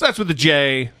 Yeah. So that's with the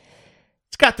J.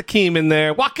 It's got the Keem in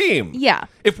there. Joachim. Yeah.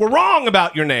 If we're wrong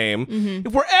about your name,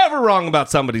 if we're ever wrong about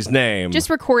somebody's name, just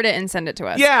record it and send it to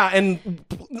us. Yeah, and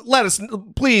let us,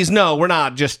 please, no, we're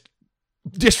not just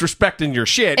disrespecting your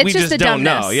shit. We just don't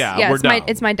know. Yeah, we're dumb.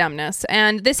 It's my dumbness.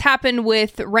 And this happened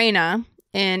with Raina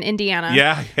in Indiana.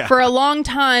 Yeah. For a long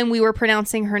time, we were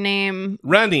pronouncing her name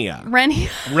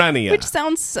Rania. Which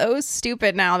sounds so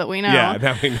stupid now that we know. Yeah,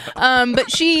 now we know. But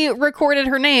she recorded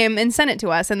her name and sent it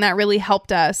to us, and that really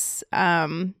helped us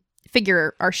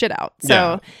figure our shit out.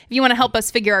 So if you want to help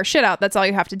us figure our shit out, that's all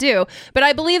you have to do. But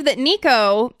I believe that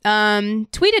Nico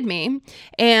tweeted me,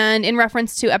 and in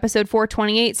reference to episode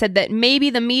 428, said that maybe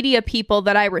the media people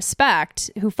that I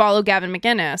respect who follow Gavin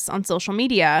McInnes on social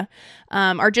media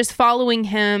are just following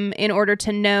him in order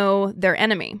to know their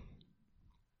enemy.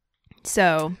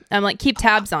 So I'm like, keep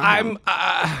tabs on him.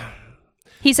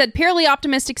 He said purely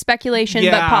optimistic speculation,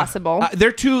 but possible.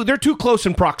 They're too close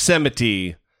in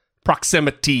proximity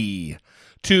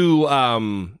to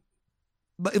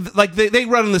like they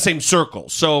run in the same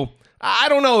circles. So I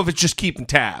don't know if it's just keeping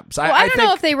tabs. I don't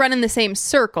know if they run in the same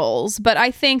circles, but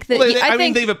I think that I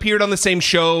mean they've appeared on the same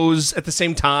shows at the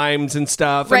same times and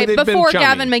stuff. Right, I mean, before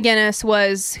Gavin McInnes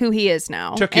was who he is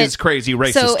now. Took his crazy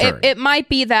racist turn. It might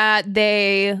be that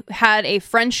they had a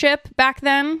friendship back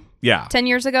then. Yeah. 10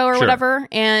 years ago or whatever,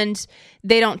 and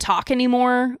they don't talk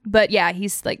anymore. But yeah,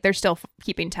 he's like, they're still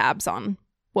keeping tabs on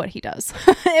what he does.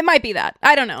 It might be that.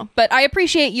 I don't know. But I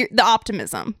appreciate the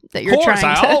optimism that you're trying to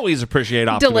I always appreciate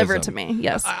optimism. Deliver to me.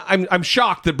 Yes. I'm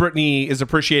shocked that Brittany is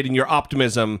appreciating your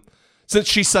optimism since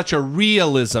she's such a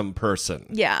realism person.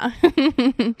 Yeah.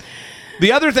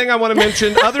 The other thing I want to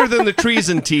mention, other than the trees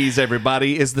and teas,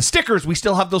 everybody, is the stickers. We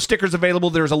still have those stickers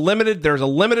available. There's a limited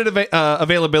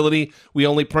availability. We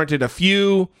only printed a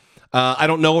few. I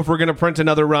don't know if we're going to print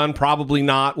another run. Probably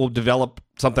not. We'll develop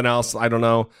something else. I don't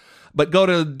know. But go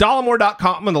to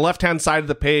dollamore.com on the left-hand side of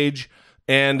the page,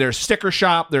 and there's sticker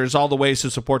shop. There's all the ways to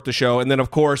support the show. And then,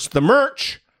 of course, the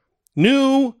merch.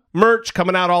 New merch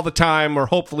coming out all the time, or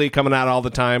hopefully coming out all the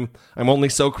time. I'm only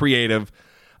so creative.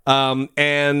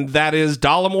 And that is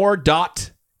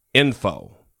dollamore.info.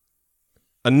 info.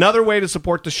 Another way to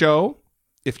support the show,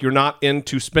 if you're not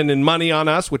into spending money on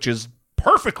us, which is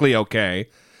perfectly okay,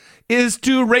 is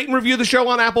to rate and review the show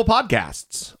on Apple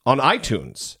Podcasts, on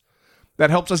iTunes. That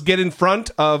helps us get in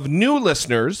front of new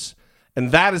listeners,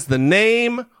 and that is the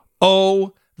name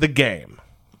o' the game.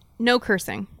 No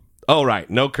cursing. Oh, right,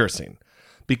 no cursing.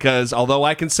 Because although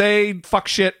I can say fuck,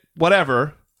 shit,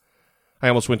 whatever, I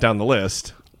almost went down the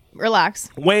list. Relax.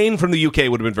 Wayne from the UK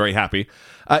would have been very happy.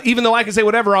 Even though I can say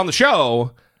whatever on the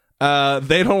show,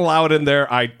 they don't allow it in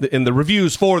the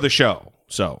reviews for the show.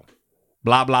 So,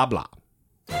 blah, blah, blah.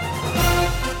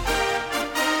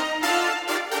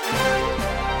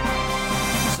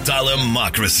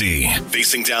 Stalemocracy.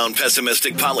 Facing down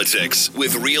pessimistic politics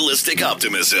with realistic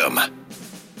optimism.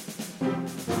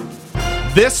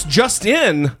 This just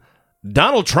in,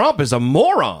 Donald Trump is a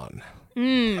moron.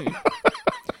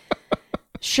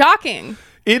 Shocking.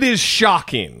 It is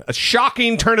shocking. A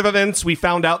shocking turn of events we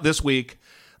found out this week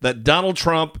that Donald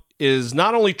Trump is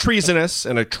not only treasonous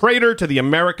and a traitor to the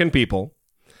American people,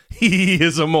 he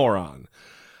is a moron.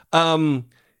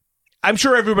 I'm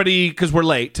sure everybody, because we're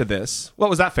late to this. What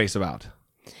was that face about?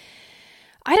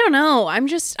 I don't know. I'm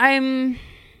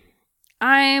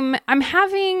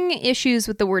having issues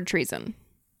with the word treason.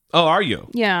 Oh, are you?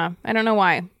 Yeah. I don't know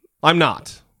why. I'm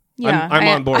not. Yeah. I'm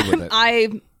on board with it.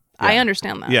 I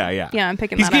understand that. Yeah. Yeah, I'm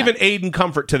picking He's that up. given aid and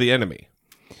comfort to the enemy.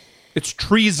 It's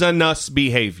treasonous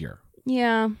behavior.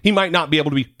 Yeah. He might not be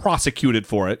able to be prosecuted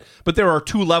for it, but there are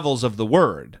two levels of the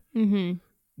word. Mm-hmm.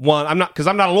 One, because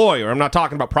I'm not a lawyer. I'm not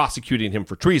talking about prosecuting him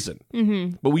for treason.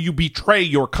 Mm-hmm. But when you betray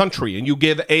your country and you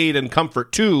give aid and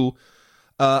comfort to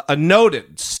a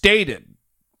noted, stated,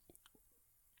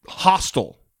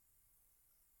 hostile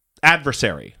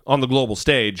adversary on the global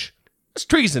stage, it's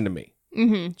treason to me.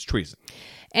 Mm-hmm. It's treason.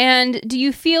 And do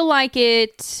you feel like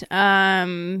it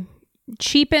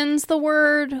cheapens the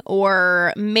word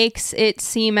or makes it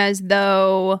seem as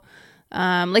though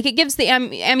like it gives the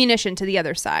ammunition to the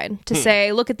other side to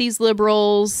say, look at these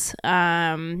liberals.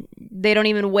 They don't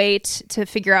even wait to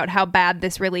figure out how bad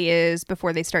this really is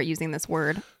before they start using this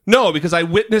word. No, because I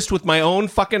witnessed with my own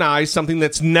fucking eyes something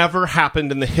that's never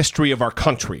happened in the history of our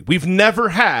country. We've never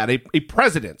had a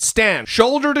president stand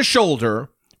shoulder to shoulder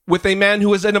with a man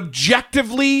who is an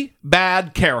objectively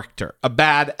bad character, a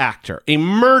bad actor,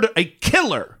 a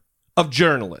killer of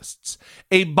journalists,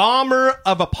 a bomber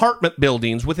of apartment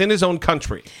buildings within his own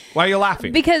country. Why are you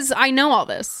laughing? Because I know all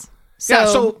this.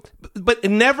 But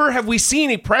never have we seen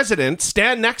a president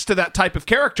stand next to that type of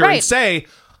character and say,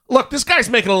 look, this guy's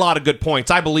making a lot of good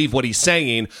points. I believe what he's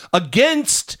saying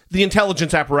against the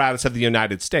intelligence apparatus of the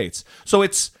United States. So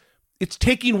it's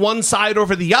taking one side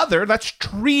over the other. That's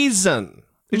treason.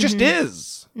 It just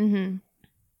is. Mm-hmm.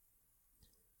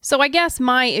 So I guess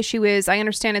my issue is I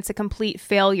understand it's a complete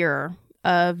failure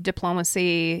of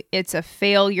diplomacy. It's a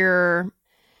failure.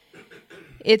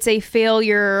 It's a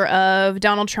failure of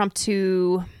Donald Trump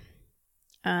to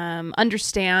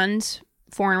understand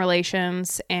foreign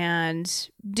relations and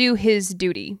do his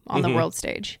duty on the world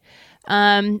stage.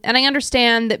 And I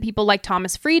understand that people like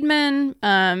Thomas Friedman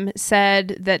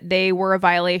said that they were a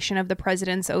violation of the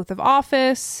president's oath of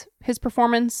office, his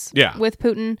performance with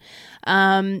Putin.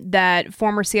 That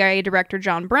former CIA director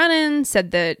John Brennan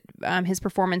said that his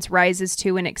performance rises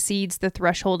to and exceeds the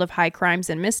threshold of high crimes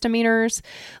and misdemeanors.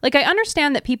 Like, I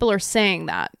understand that people are saying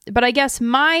that, but I guess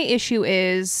my issue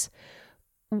is,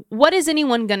 what is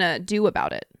anyone gonna do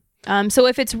about it? So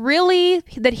if it's really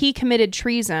that he committed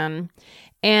treason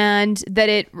and that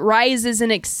it rises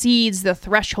and exceeds the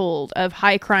threshold of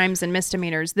high crimes and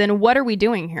misdemeanors, then what are we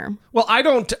doing here? Well, I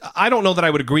don't know that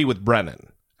I would agree with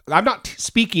Brennan. I'm not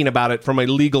speaking about it from a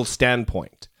legal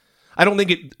standpoint. I don't think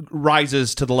it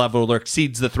rises to the level or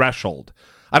exceeds the threshold.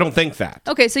 I don't think that.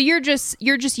 Okay, so you're just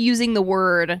using the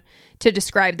word to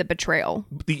describe the betrayal.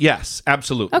 Yes,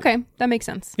 absolutely. Okay, that makes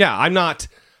sense. Yeah, I'm not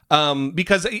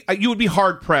because you would be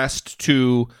hard pressed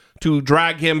to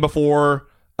drag him before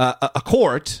a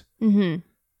court,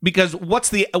 because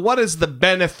what is the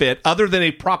benefit other than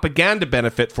a propaganda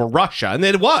benefit for Russia? And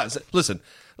it was. Listen,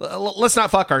 let's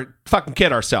not fucking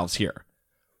kid ourselves here.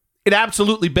 It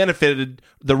absolutely benefited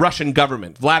the Russian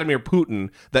government, Vladimir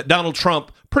Putin, that Donald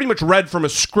Trump pretty much read from a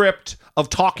script of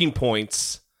talking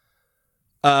points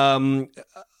of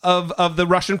the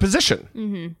Russian position.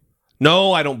 Mm-hmm.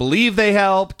 No, I don't believe they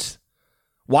helped.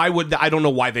 Why would I don't know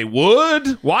why they would.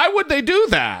 Why would they do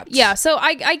that? Yeah, so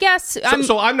I guess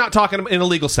so I'm not talking in a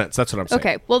legal sense. That's what I'm saying.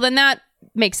 Okay, well then that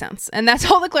makes sense. And that's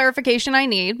all the clarification I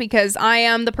need, because I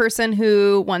am the person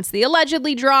who wants the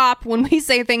allegedly drop when we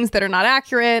say things that are not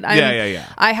accurate.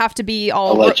 I have to be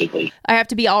all allegedly. I have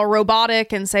to be all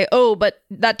robotic and say, "Oh, but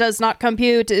that does not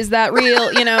compute. Is that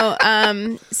real?"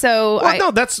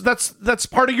 That's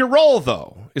part of your role,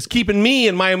 though, is keeping me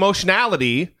and my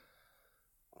emotionality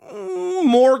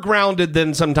more grounded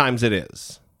than sometimes it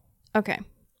is. Okay.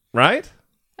 Right?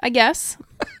 I guess.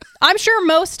 I'm sure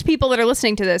most people that are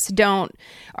listening to this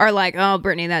are like, "Oh,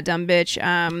 Brittany, that dumb bitch.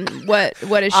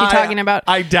 What is she talking about?"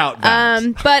 I doubt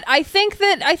that. But I think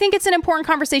it's an important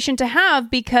conversation to have,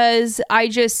 because I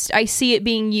see it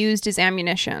being used as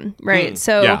ammunition, right?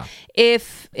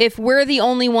 If we're the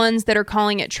only ones that are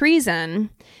calling it treason,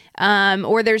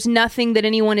 or there's nothing that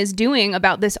anyone is doing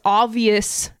about this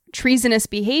obvious treasonous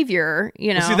behavior, See,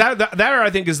 that I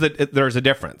think is that there's a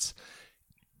difference.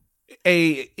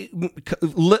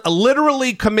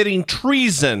 Literally committing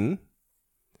treason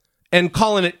and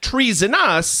calling it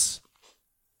treasonous,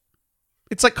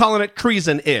 it's like calling it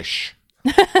treason-ish.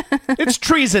 It's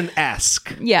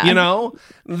treason-esque. Yeah.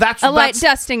 That's light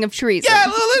dusting of treason.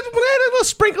 Yeah, let's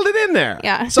sprinkle it in there.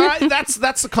 Yeah. So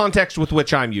that's the context with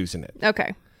which I'm using it.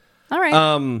 Okay. All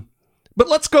right. But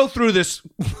let's go through this.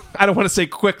 I don't want to say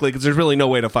quickly, because there's really no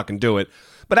way to fucking do it.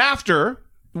 But after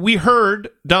we heard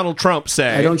Donald Trump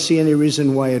say, I don't see any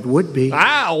reason why it would be. What?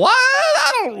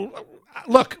 I don't.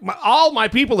 Look, all my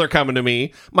people are coming to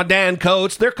me. My Dan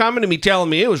Coates, they're coming to me telling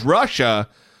me it was Russia.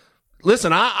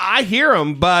 Listen, I hear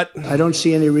them, but I don't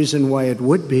see any reason why it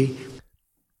would be.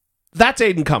 That's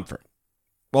aid and comfort.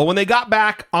 Well, when they got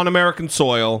back on American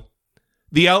soil,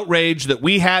 the outrage that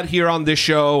we had here on this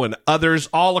show and others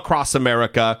all across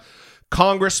America,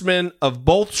 congressmen of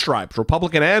both stripes,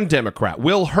 Republican and Democrat,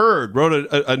 Will Hurd wrote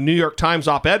a New York Times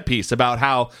op-ed piece about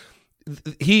how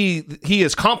he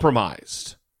is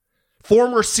compromised.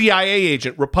 Former CIA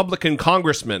agent, Republican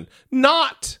congressman,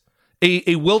 not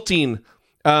a wilting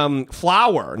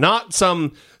flower, not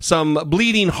some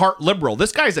bleeding heart liberal.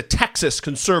 This guy's a Texas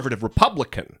conservative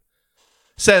Republican.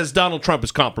 Says Donald Trump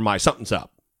is compromised. Something's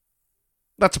up.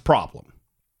 That's a problem.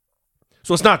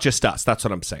 So it's not just us. That's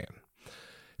what I'm saying.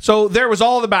 So there was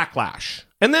all the backlash.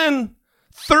 And then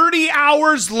 30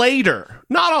 hours later,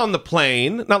 not on the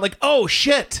plane, not like, oh,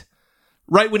 shit,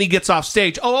 right when he gets off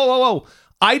stage. Oh,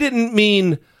 I didn't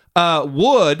mean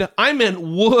would. I meant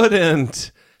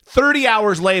wouldn't. 30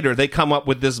 hours later, they come up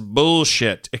with this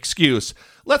bullshit excuse.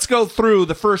 Let's go through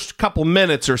the first couple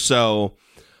minutes or so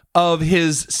of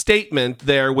his statement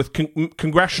there with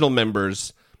congressional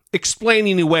members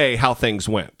explaining away how things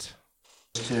went.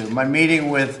 My meeting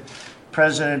with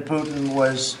President Putin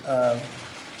was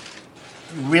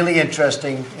really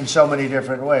interesting in so many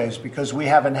different ways, because we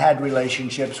haven't had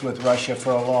relationships with Russia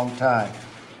for a long time.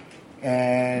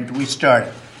 And we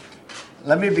started.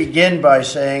 Let me begin by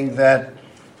saying that,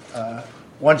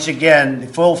 once again, the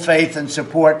full faith and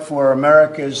support for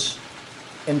America's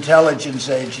intelligence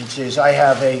agencies. I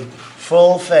have a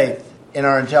full faith in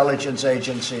our intelligence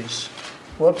agencies.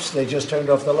 Whoops, they just turned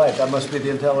off the light. That must be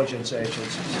the intelligence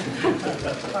agencies.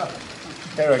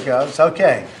 There it goes.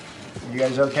 Okay. You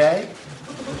guys okay?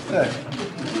 Good.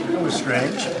 That was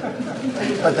strange,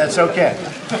 but that's okay.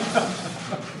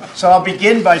 So I'll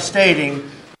begin by stating...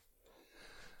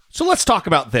 So let's talk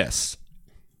about this.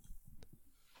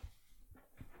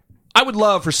 I would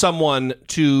love for someone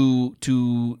to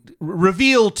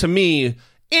reveal to me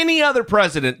any other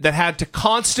president that had to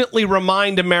constantly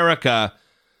remind America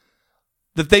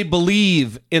that they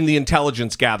believe in the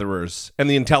intelligence gatherers and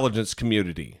the intelligence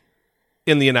community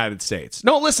in the United States.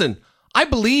 No, listen, I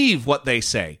believe what they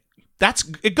say.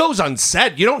 It goes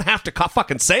unsaid. You don't have to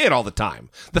fucking say it all the time.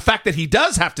 The fact that he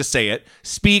does have to say it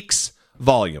speaks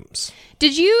volumes.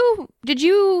 Did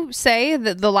you say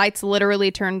that the lights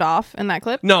literally turned off in that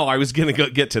clip? No, I was going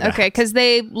to get to that. Okay, because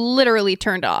they literally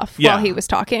turned off while he was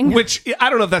talking. Which,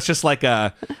 I don't know if that's just like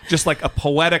a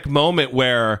poetic moment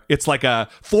where it's like a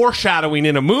foreshadowing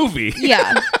in a movie.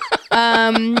 Yeah.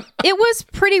 It was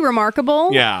pretty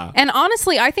remarkable. Yeah. And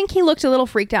honestly, I think he looked a little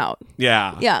freaked out.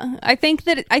 Yeah. Yeah. I think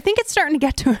it's starting to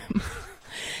get to him.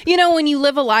 When you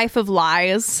live a life of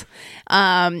lies,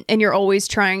 and you're always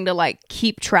trying to like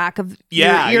keep track of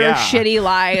your shitty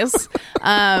lies.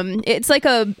 It's like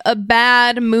a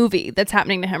bad movie that's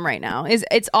happening to him right now.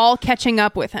 It's all catching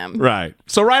up with him. Right.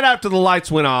 So right after the lights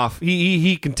went off,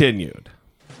 he continued.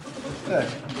 Good.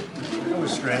 That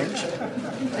was strange,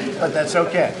 but that's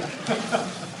okay.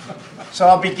 So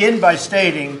I'll begin by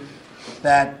stating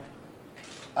that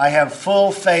I have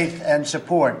full faith and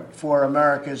support for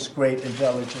America's great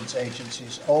intelligence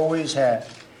agencies. Always had.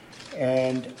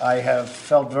 And I have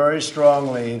felt very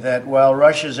strongly that while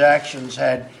Russia's actions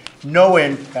had no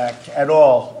impact at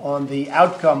all on the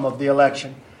outcome of the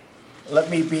election, let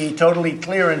me be totally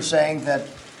clear in saying that,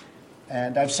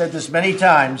 and I've said this many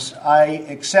times, I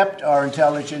accept our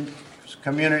intelligence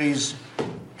community's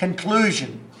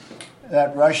conclusion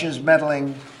that Russia's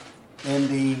meddling in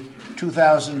the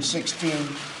 2016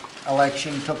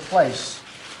 election took place.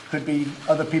 Could be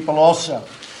other people also.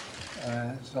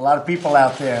 There's a lot of people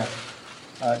out there.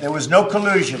 There was no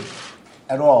collusion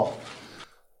at all.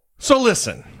 So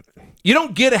listen, you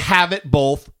don't get to have it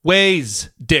both ways,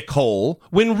 dickhole.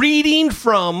 When reading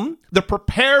from the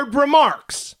prepared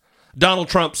remarks, Donald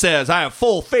Trump says, I have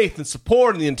full faith and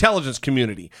support in the intelligence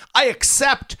community. I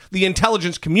accept the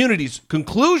intelligence community's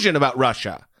conclusion about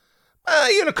Russia.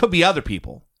 It could be other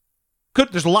people.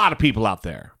 There's a lot of people out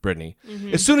there, Brittany.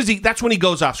 Mm-hmm. As soon as that's when he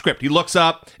goes off script. He looks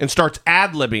up and starts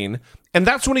ad-libbing, and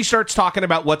that's when he starts talking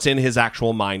about what's in his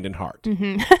actual mind and heart.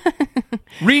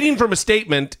 Mm-hmm. Reading from a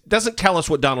statement doesn't tell us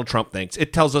what Donald Trump thinks.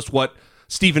 It tells us what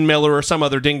Stephen Miller or some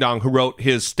other ding-dong who wrote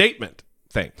his statement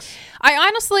thinks.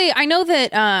 I know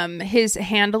that his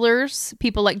handlers,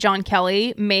 people like John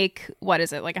Kelly, make, like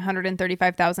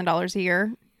 $135,000 a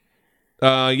year?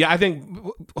 Yeah, I think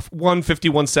 150,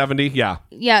 170, yeah.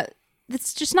 Yeah.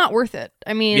 It's just not worth it.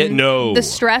 I mean, the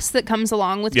stress that comes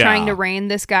along with trying to rein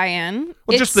this guy in,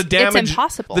 just the damage, it's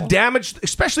impossible. The damage,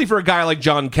 especially for a guy like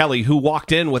John Kelly, who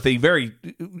walked in with a very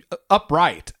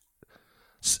upright,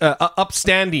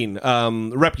 upstanding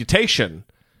reputation.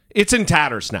 It's in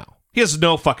tatters now. He has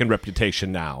no fucking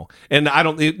reputation now, and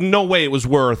no way it was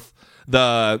worth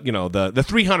the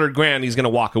 $300,000 he's going to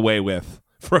walk away with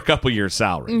for a couple years'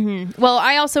 salary. Mm-hmm. Well,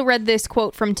 I also read this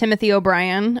quote from Timothy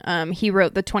O'Brien. He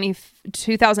wrote the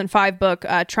 2005 book,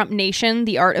 Trump Nation,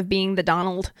 The Art of Being the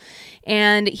Donald.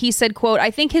 And he said, quote, I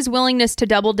think his willingness to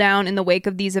double down in the wake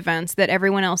of these events that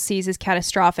everyone else sees as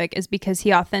catastrophic is because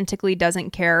he authentically doesn't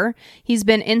care. He's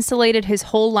been insulated his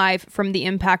whole life from the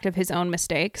impact of his own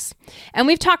mistakes. And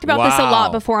we've talked about this a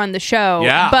lot before on the show.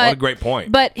 Yeah, what a great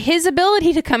point. But his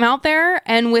ability to come out there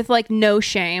and with no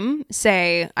shame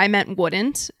say, I meant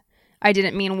wouldn't. I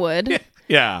didn't mean would.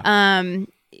 Yeah.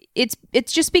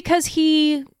 It's just because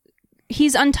he's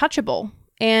untouchable.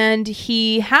 And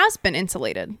he has been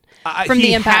insulated from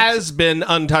the impact. He has been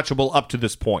untouchable up to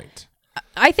this point.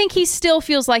 I think he still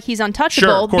feels like he's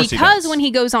untouchable because when he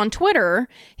goes on Twitter,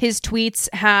 his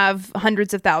tweets have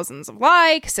hundreds of thousands of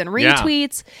likes and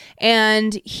retweets,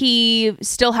 and he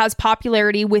still has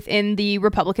popularity within the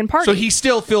Republican Party. So he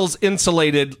still feels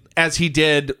insulated as he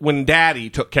did when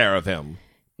Daddy took care of him.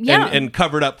 Yeah. And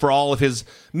covered up for all of his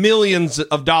millions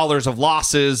of dollars of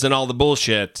losses and all the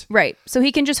bullshit. Right. So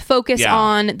he can just focus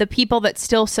on the people that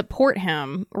still support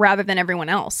him rather than everyone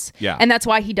else. Yeah. And that's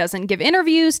why he doesn't give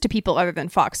interviews to people other than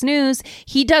Fox News.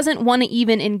 He doesn't want to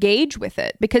even engage with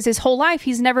it because his whole life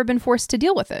he's never been forced to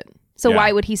deal with it. So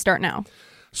why would he start now?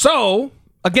 So,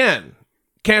 again,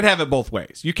 can't have it both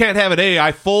ways. You can't have it, I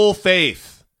have full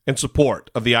faith and support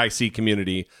of the IC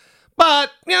community.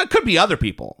 But, it could be other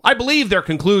people. I believe their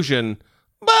conclusion,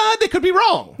 but they could be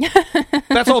wrong.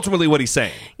 That's ultimately what he's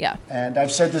saying. Yeah. And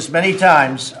I've said this many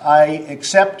times. I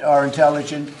accept our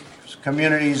intelligence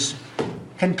community's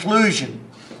conclusion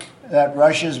that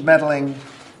Russia's meddling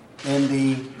in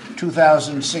the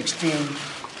 2016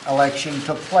 election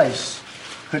took place.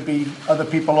 Could be other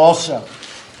people also.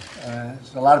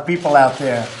 There's a lot of people out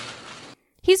there.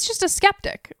 He's just a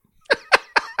skeptic.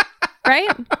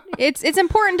 Right? It's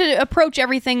important to approach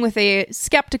everything with a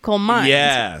skeptical mind.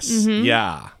 Yes. Mm-hmm.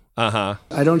 Yeah. Uh-huh.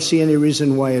 I don't see any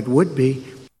reason why it would be.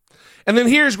 And then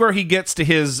here's where he gets to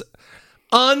his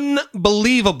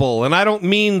unbelievable, and I don't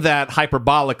mean that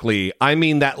hyperbolically, I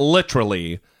mean that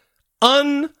literally,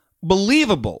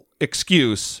 unbelievable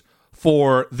excuse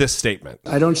for this statement.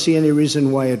 I don't see any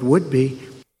reason why it would be.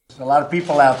 There's a lot of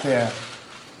people out there.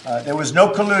 There was no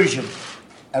collusion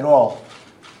at all.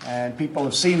 And people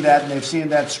have seen that, and they've seen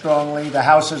that strongly. The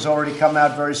House has already come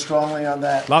out very strongly on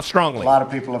that. Not strongly. A lot of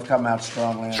people have come out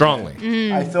strongly on Strongly. that.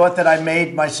 Mm. I thought that I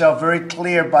made myself very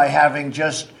clear by having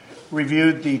just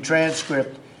reviewed the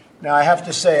transcript. Now, I have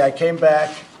to say, I came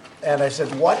back and I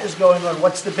said, what is going on?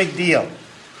 What's the big deal?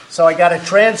 So I got a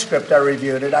transcript. I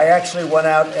reviewed it. I actually went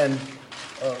out and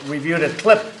reviewed a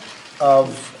clip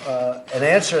of an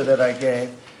answer that I gave.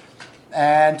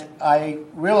 And I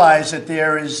realize that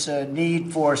there is a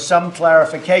need for some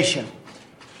clarification.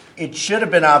 It should have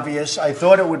been obvious. I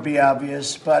thought it would be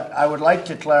obvious, but I would like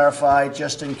to clarify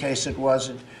just in case it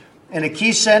wasn't. In a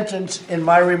key sentence in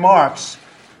my remarks,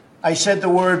 I said the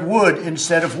word would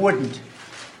instead of wouldn't.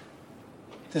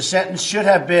 The sentence should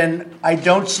have been, I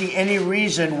don't see any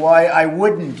reason why I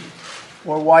wouldn't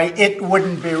or why it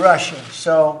wouldn't be Russia.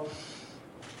 So,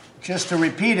 just to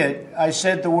repeat it, I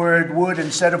said the word would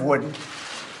instead of wouldn't.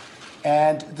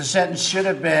 And the sentence should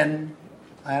have been,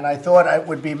 and I thought it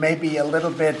would be maybe a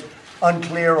little bit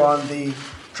unclear on the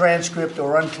transcript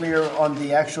or unclear on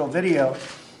the actual video.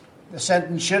 The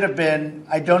sentence should have been,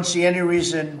 I don't see any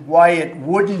reason why it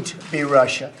wouldn't be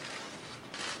Russia.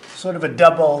 Sort of a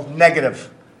double negative.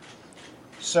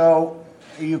 So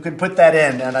you can put that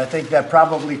in, and I think that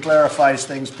probably clarifies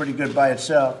things pretty good by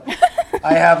itself.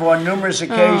 I have on numerous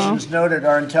occasions noted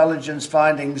our intelligence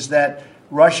findings that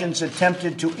Russians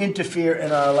attempted to interfere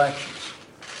in our elections.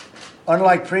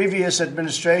 Unlike previous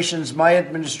administrations, my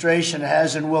administration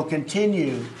has and will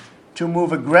continue to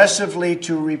move aggressively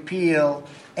to repeal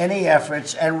any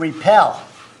efforts and repel.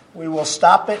 We will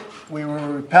stop it. We will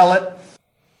repel it.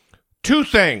 Two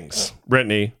things,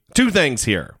 Brittany. Two things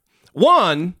here.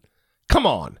 One, come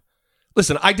on.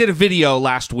 Listen, I did a video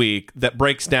last week that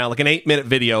breaks down, like an 8-minute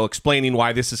video explaining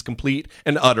why this is complete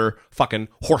and utter fucking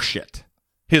horseshit.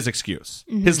 His excuse.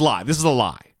 His lie. This is a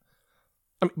lie.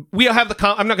 I mean, we all have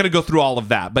I'm not going to go through all of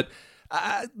that, but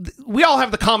we all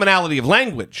have the commonality of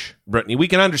language, Brittany. We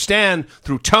can understand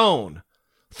through tone,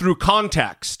 through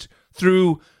context,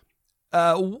 through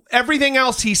everything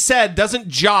else he said doesn't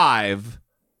jive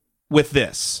with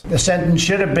this. The sentence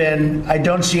should have been, I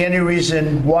don't see any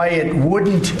reason why it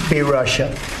wouldn't be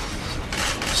Russia.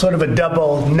 Sort of a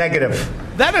double negative.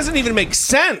 That doesn't even make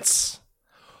sense.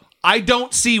 I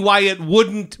don't see why it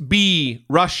wouldn't be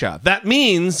Russia. That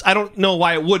means I don't know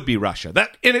why it would be Russia.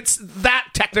 That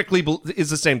technically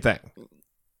is the same thing.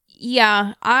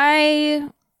 Yeah,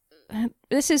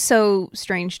 this is so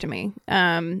strange to me.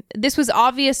 This was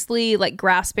obviously like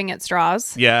grasping at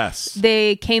straws. Yes.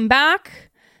 They came back.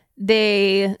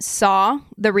 They saw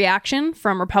the reaction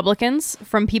from Republicans,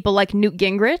 from people like Newt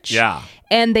Gingrich. Yeah.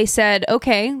 And they said,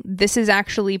 okay, this is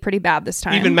actually pretty bad this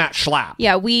time. Even Matt Schlapp.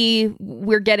 Yeah,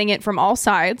 we're getting it from all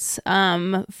sides,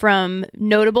 from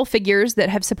notable figures that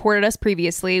have supported us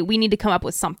previously. We need to come up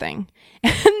with something.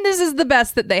 And this is the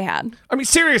best that they had. I mean,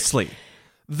 seriously.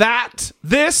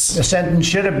 The sentence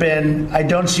should have been, I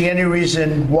don't see any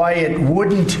reason why it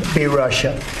wouldn't be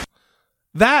Russia.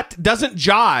 That doesn't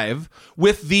jive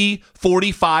with the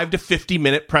 45 to 50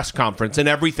 minute press conference and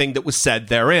everything that was said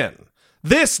therein.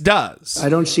 This does. I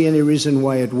don't see any reason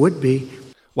why it would be.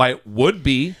 Why it would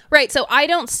be. Right, so I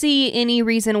don't see any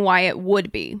reason why it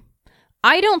would be.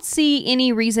 I don't see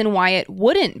any reason why it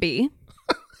wouldn't be.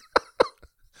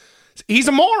 He's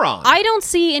a moron. I don't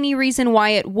see any reason why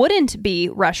it wouldn't be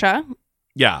Russia.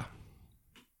 Yeah.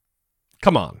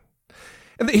 Come on.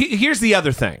 And here's the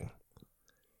other thing.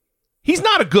 He's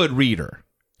not a good reader.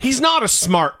 He's not a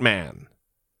smart man.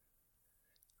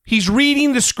 He's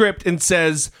reading the script and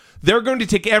says they're going to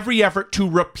take every effort to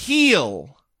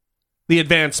repeal the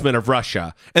advancement of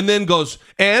Russia, and then goes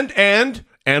and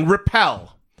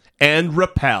repel and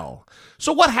repel.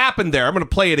 So what happened there, I'm going to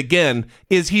play it again,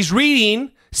 is he's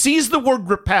reading, sees the word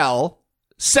repel,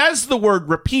 says the word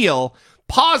repeal,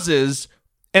 pauses,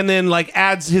 and then like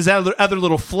adds his other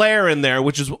little flair in there,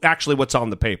 which is actually what's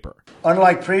on the paper.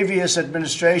 Unlike previous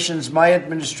administrations, my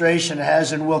administration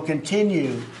has and will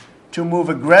continue to move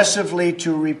aggressively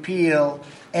to repeal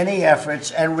any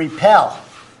efforts and repel.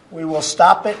 We will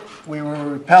stop it. We will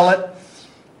repel it.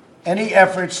 Any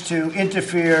efforts to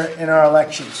interfere in our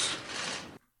elections.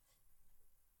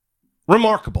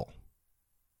 Remarkable.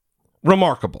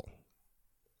 Remarkable.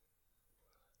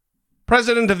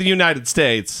 President of the United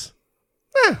States,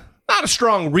 not a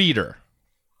strong reader.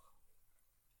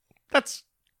 That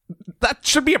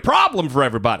should be a problem for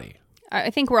everybody. I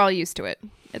think we're all used to it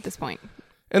at this point.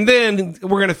 And then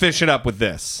we're going to finish it up with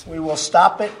this. We will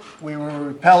stop it. We will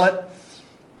repel it.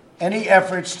 Any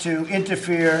efforts to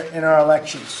interfere in our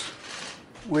elections.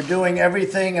 We're doing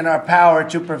everything in our power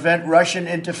to prevent Russian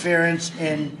interference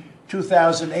in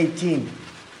 2018.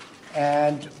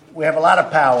 And we have a lot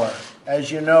of power. As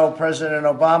you know, President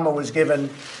Obama was given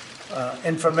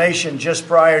information just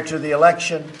prior to the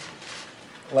election,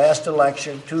 last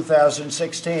election,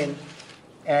 2016,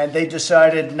 and they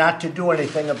decided not to do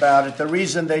anything about it. The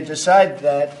reason they decided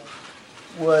that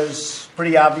was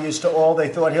pretty obvious to all. They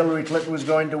thought Hillary Clinton was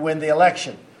going to win the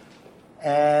election,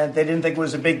 and they didn't think it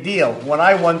was a big deal. When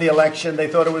I won the election, they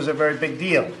thought it was a very big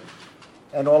deal,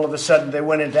 and all of a sudden they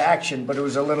went into action, but it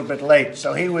was a little bit late.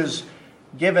 So he was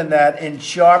given that in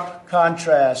sharp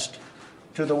contrast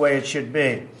to the way it should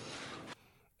be.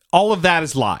 All of that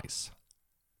is lies.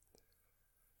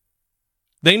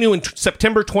 They knew in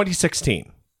September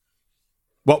 2016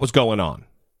 what was going on.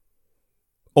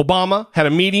 Obama had a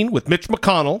meeting with Mitch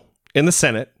McConnell in the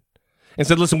Senate, and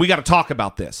said, listen, we got to talk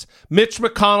about this. Mitch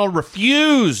McConnell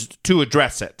refused to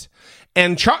address it.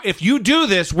 And if you do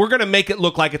this, we're going to make it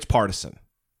look like it's partisan.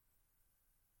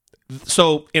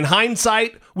 So in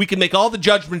hindsight, we can make all the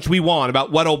judgments we want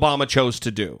about what Obama chose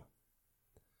to do.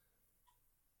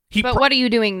 But what are you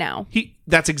doing now?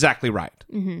 That's exactly right.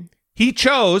 Mm-hmm. He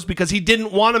chose, because he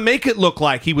didn't want to make it look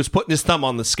like he was putting his thumb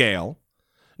on the scale,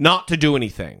 not to do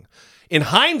anything. In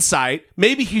hindsight,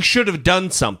 maybe he should have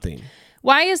done something.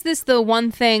 Why is this the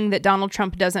one thing that Donald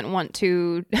Trump doesn't want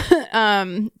to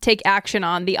take action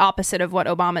on, the opposite of what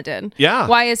Obama did? Yeah.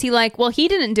 Why is he like, well, he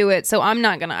didn't do it, so I'm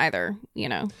not going to either,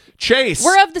 Chase.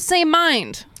 We're of the same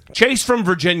mind. Chase from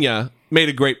Virginia made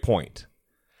a great point.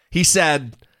 He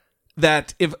said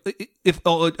that if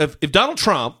Donald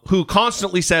Trump, who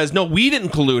constantly says, no, we didn't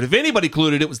collude, if anybody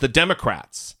colluded, it was the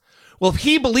Democrats. Well, if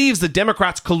he believes the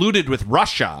Democrats colluded with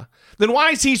Russia, then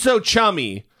why is he so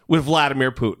chummy with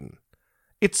Vladimir Putin?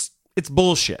 It's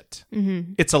bullshit.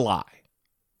 Mm-hmm. It's a lie.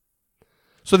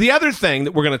 So the other thing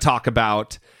that we're going to talk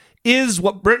about is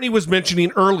what Brittany was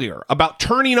mentioning earlier about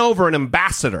turning over an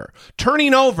ambassador,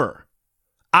 turning over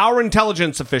our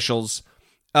intelligence officials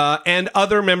and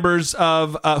other members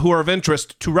of who are of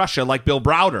interest to Russia, like Bill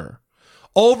Browder,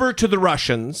 over to the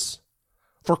Russians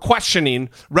for questioning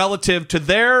relative to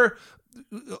their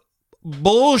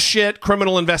bullshit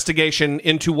criminal investigation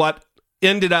into what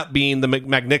ended up being the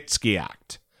Magnitsky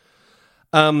Act.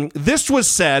 This was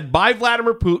said by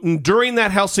Vladimir Putin during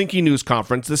that Helsinki news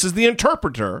conference. This is the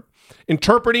interpreter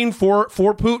interpreting for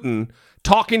Putin,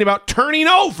 talking about turning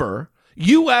over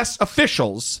U.S.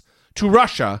 officials to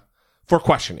Russia for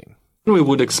questioning. We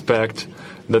would expect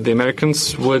that the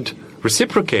Americans would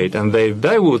reciprocate and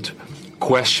they would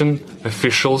question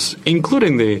officials,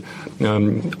 including the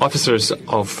officers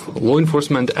of law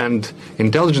enforcement and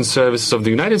intelligence services of the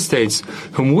United States,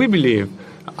 whom we believe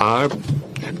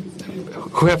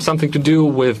who have something to do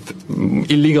with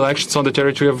illegal actions on the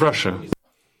territory of Russia.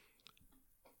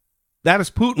 That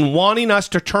is Putin wanting us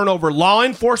to turn over law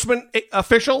enforcement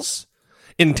officials,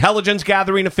 intelligence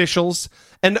gathering officials,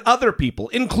 and other people,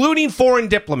 including foreign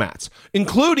diplomats,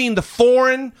 including the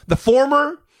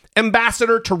former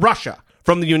ambassador to Russia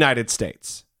from the United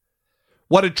States.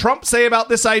 What did Trump say about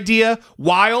this idea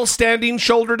while standing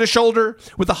shoulder to shoulder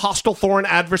with a hostile foreign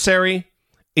adversary?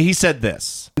 He said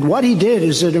this. What he did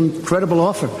is an incredible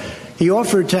offer. He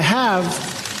offered to have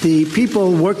the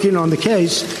people working on the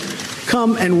case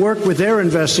come and work with their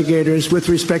investigators with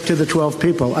respect to the 12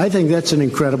 people. I think that's an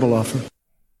incredible offer.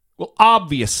 Well,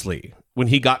 obviously, when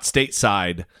he got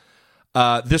stateside,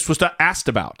 this was asked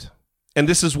about. And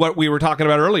this is what we were talking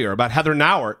about earlier, about Heather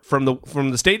Nauert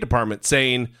from the State Department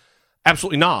saying,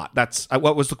 absolutely not. That's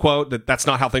what was the quote? That's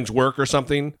not how things work or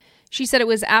something? She said it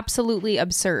was absolutely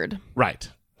absurd. Right.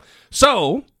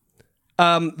 So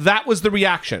that was the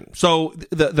reaction. So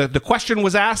the question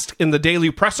was asked in the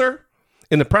Daily Presser,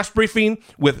 in the press briefing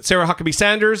with Sarah Huckabee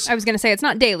Sanders. I was going to say it's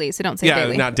not daily, so don't say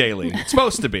daily. Yeah, not daily. It's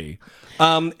supposed to be.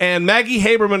 And Maggie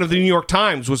Haberman of the New York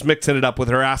Times was mixing it up with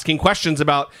her, asking questions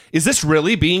about, is this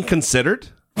really being considered?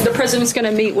 The president's going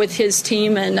to meet with his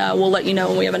team, and we'll let you know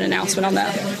when we have an announcement on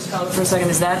that. For a second,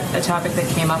 is that a topic that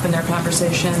came up in their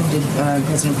conversation? Did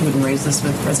President Putin raise this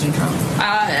with President Trump?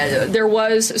 There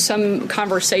was some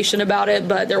conversation about it,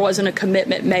 but there wasn't a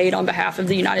commitment made on behalf of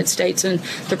the United States, and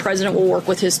the president will work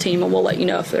with his team, and we'll let you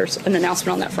know if there's an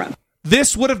announcement on that front.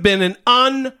 This would have been an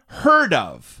unheard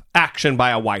of action by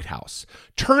a White House,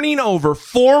 turning over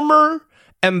former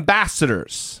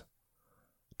ambassadors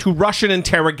to Russian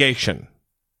interrogation.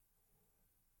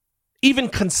 Even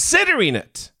considering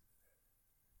it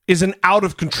is an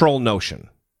out-of-control notion.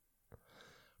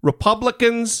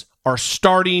 Republicans are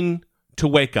starting to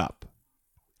wake up.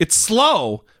 It's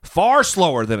slow, far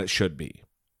slower than it should be.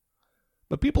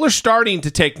 But people are starting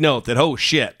to take note that, oh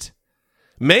shit,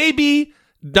 maybe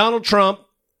Donald Trump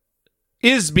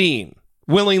is being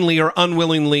willingly or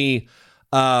unwillingly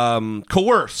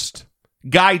coerced,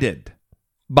 guided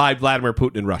by Vladimir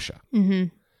Putin in Russia. Mm-hmm.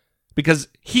 Because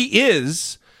he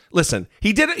is... Listen,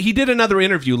 he did another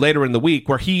interview later in the week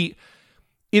where it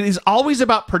is always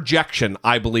about projection,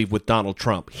 I believe, with Donald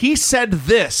Trump. He said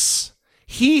this.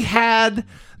 He had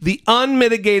the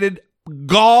unmitigated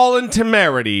gall and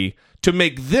temerity to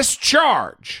make this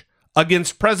charge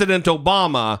against President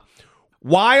Obama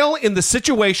while in the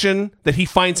situation that he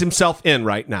finds himself in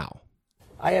right now.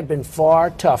 I have been far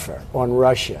tougher on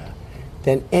Russia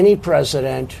than any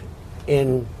president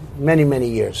in many, many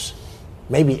years,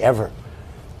 maybe ever.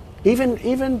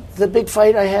 Even the big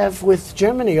fight I have with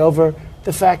Germany over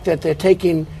the fact that they're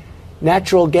taking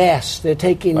natural gas. They're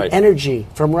taking energy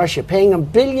from Russia, paying them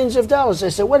billions of dollars. I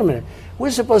said, wait a minute.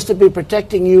 We're supposed to be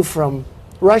protecting you from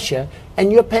Russia,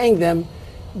 and you're paying them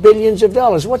billions of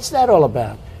dollars. What's that all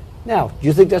about? Now, do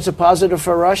you think that's a positive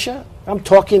for Russia? I'm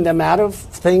talking them out of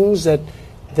things that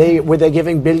where they're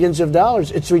giving billions of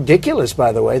dollars. It's ridiculous,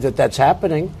 by the way, that that's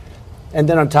happening. And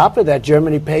then on top of that,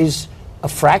 Germany pays a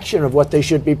fraction of what they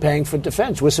should be paying for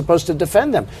defense. We're supposed to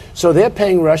defend them. So they're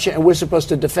paying Russia, and we're supposed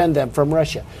to defend them from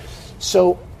Russia.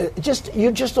 So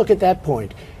you just look at that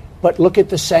point. But look at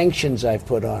the sanctions I've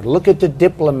put on. Look at the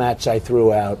diplomats I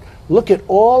threw out. Look at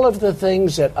all of the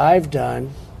things that I've done.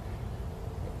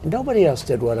 Nobody else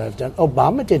did what I've done.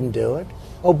 Obama didn't do it.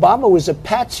 Obama was a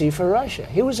patsy for Russia.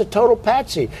 He was a total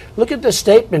patsy. Look at the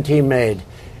statement he made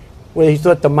where he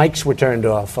thought the mics were turned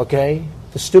off, okay?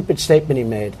 The stupid statement he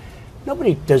made.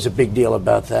 Nobody does a big deal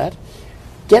about that.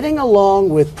 Getting along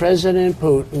with President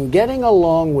Putin, getting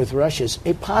along with Russia is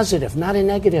a positive, not a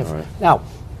negative. Right. Now,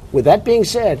 with that being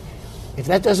said, if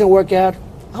that doesn't work out,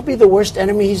 I'll be the worst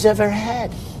enemy he's ever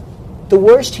had. The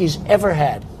worst he's ever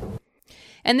had.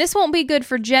 And this won't be good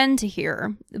for Jen to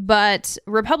hear, but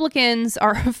Republicans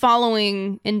are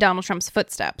following in Donald Trump's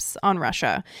footsteps on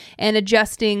Russia and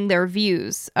adjusting their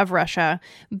views of Russia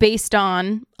based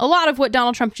on a lot of what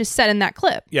Donald Trump just said in that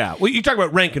clip. Yeah. Well, you talk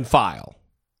about rank and file.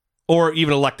 Or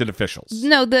even elected officials.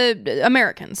 No, the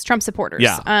Americans, Trump supporters.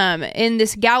 Yeah. In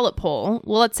this Gallup poll,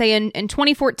 well, let's say in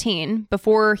 2014,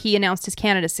 before he announced his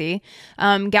candidacy,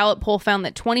 Gallup poll found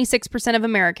that 26% of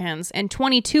Americans and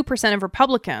 22% of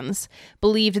Republicans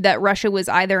believed that Russia was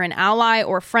either an ally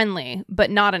or friendly, but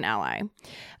not an ally.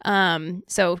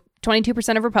 So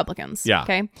 22% of Republicans. Yeah.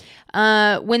 Okay.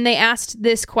 When they asked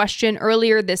this question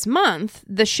earlier this month,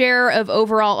 the share of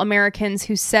overall Americans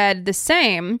who said the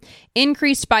same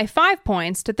increased by 5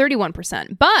 points to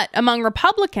 31%. But among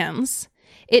Republicans,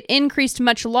 it increased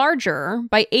much larger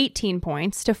by 18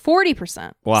 points to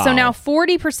 40%. Wow. So now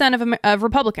 40% of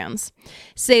Republicans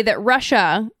say that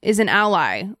Russia is an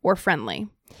ally or friendly.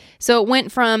 So it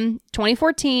went from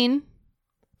 2014...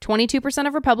 22%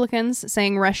 of Republicans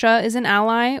saying Russia is an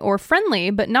ally or friendly,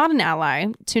 but not an ally,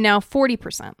 to now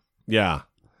 40%. Yeah.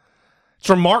 It's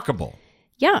remarkable.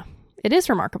 Yeah, it is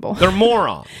remarkable. They're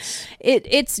morons.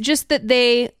 It's just that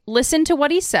they listen to what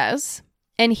he says,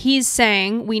 and he's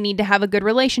saying we need to have a good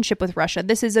relationship with Russia.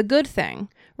 This is a good thing,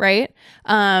 right?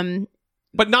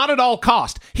 But not at all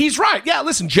cost. He's right. Yeah,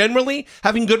 listen, generally,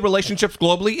 having good relationships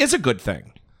globally is a good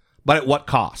thing. But at what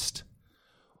cost?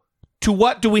 To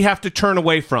what do we have to turn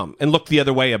away from and look the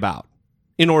other way about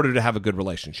in order to have a good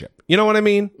relationship? You know what I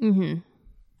mean? Mm-hmm.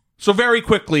 So very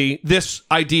quickly, this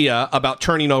idea about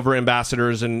turning over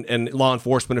ambassadors and law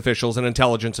enforcement officials and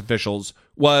intelligence officials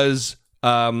was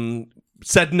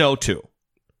said no to.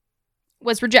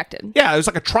 Was rejected. Yeah, it was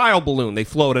like a trial balloon. They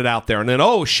floated out there and then,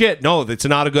 oh shit, no, that's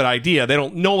not a good idea.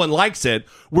 No one likes it.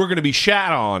 We're going to be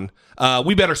shat on.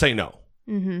 We better say no.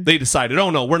 Mm-hmm. They decided, oh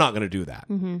no, we're not going to do that.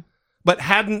 Mm-hmm. But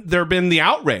hadn't there been the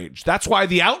outrage? That's why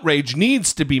the outrage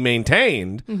needs to be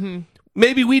maintained. Mm-hmm.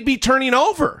 Maybe we'd be turning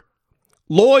over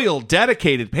loyal,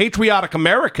 dedicated, patriotic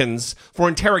Americans for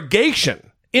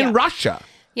interrogation in Russia.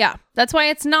 Yeah, that's why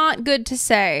it's not good to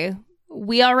say,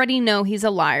 we already know he's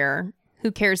a liar.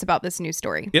 Who cares about this news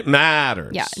story? It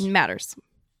matters. Yeah, it matters.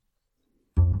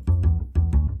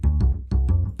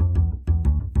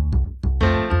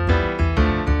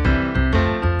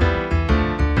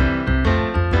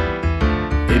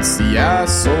 It's the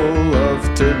asshole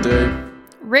of today.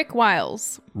 Rick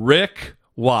Wiles. Rick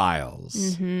Wiles.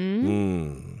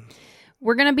 Mm-hmm.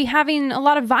 We're going to be having a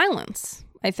lot of violence,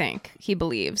 I think, he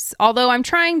believes. Although I'm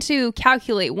trying to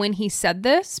calculate when he said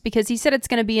this, because he said it's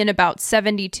going to be in about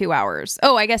 72 hours.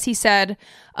 Oh, I guess he said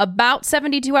about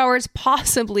 72 hours,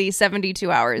 possibly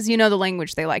 72 hours. You know the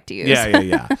language they like to use.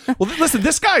 Yeah. Well, listen,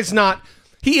 this guy's not...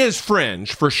 He is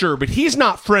fringe, for sure, but he's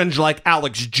not fringe like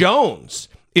Alex Jones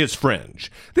is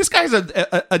fringe. This guy's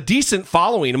a decent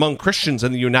following among Christians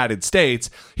in the United States.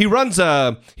 He runs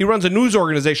a news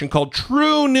organization called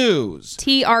True News.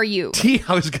 TRU.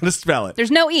 I was going to spell it.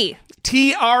 There's no E.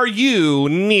 TRU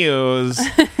News.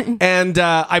 And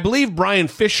I believe Brian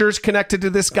Fisher's connected to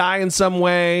this guy in some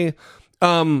way.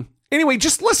 Anyway,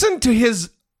 just listen to his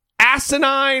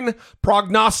asinine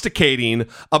prognosticating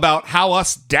about how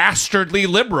us dastardly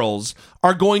liberals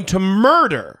are going to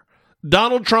murder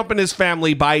Donald Trump and his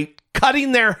family by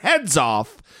cutting their heads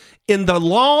off in the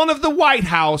lawn of the White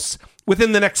House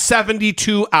within the next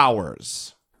 72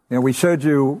 hours. We showed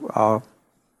you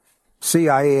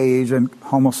CIA agent,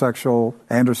 homosexual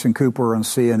Anderson Cooper on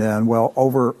CNN. Well,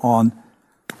 over on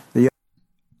the...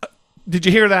 Did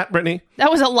you hear that, Brittany?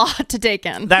 That was a lot to take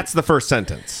in. That's the first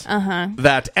sentence.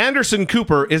 That Anderson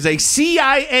Cooper is a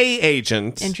CIA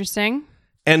agent. Interesting.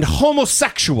 And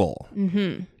homosexual.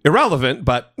 Irrelevant,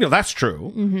 but that's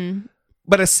true.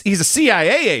 But he's a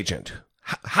CIA agent.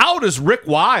 How does Rick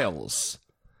Wiles,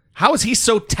 how is he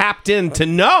so tapped in to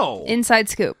know? Inside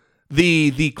scoop.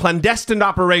 The clandestine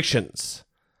operations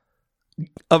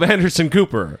of Anderson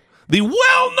Cooper, the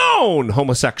well-known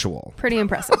homosexual. Pretty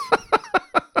impressive.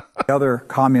 The other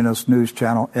communist news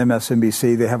channel,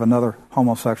 MSNBC, they have another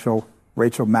homosexual,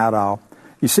 Rachel Maddow.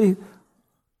 You see,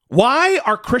 why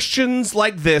are Christians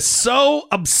like this so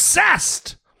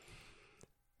obsessed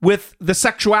with the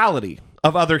sexuality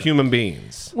of other human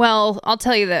beings? Well, I'll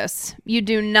tell you this. You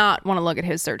do not want to look at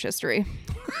his search history.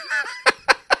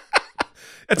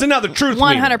 It's another truth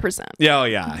 100%.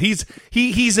 Yeah.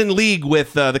 He's in league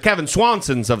with the Kevin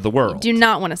Swansons of the world. Do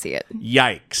not want to see it.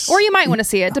 Yikes. Or you might want to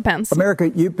see it. Depends. America,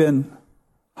 you've been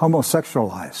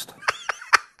homosexualized.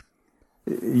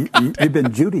 You've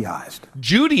been Judaized.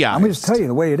 Judaized. Let me just tell you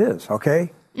the way it is,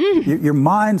 okay? Your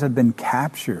minds have been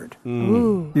captured.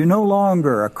 You're no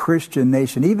longer a Christian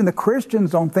nation. Even the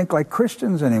Christians don't think like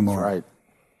Christians anymore.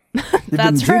 That's right. You've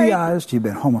been Judaized. You've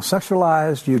been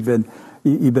homosexualized. You've been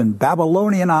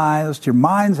Babylonianized. Your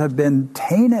minds have been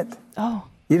tainted. Oh.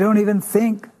 You don't even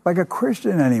think like a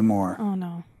Christian anymore. Oh,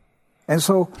 no. And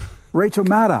so Rachel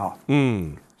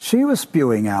Maddow, she was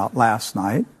spewing out last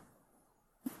night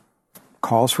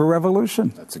calls for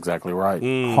revolution. That's exactly right.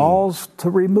 Calls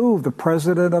to remove the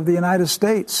President of the United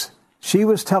States. She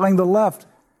was telling the left,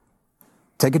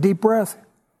 take a deep breath.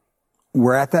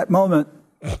 We're at that moment.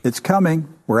 It's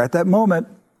coming. We're at that moment.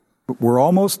 We're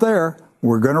almost there.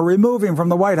 We're going to remove him from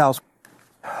the White House.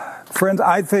 Friends,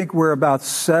 I think we're about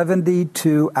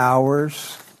 72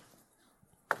 hours,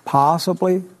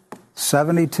 possibly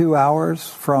 72 hours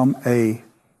from a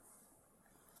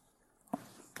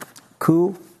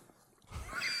coup.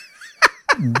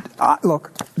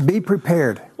 Look, be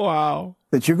prepared. Wow.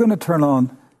 That you're going to turn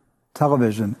on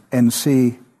television and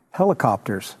see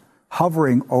helicopters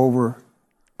hovering over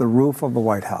the roof of the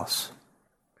White House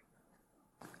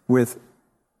with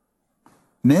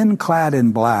men clad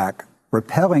in black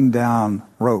rappelling down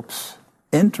ropes,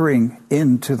 entering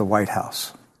into the White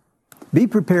House. Be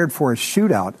prepared for a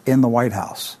shootout in the White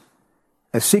House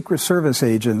as Secret Service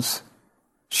agents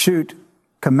shoot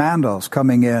commandos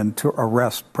coming in to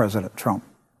arrest President Trump.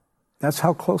 That's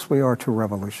how close we are to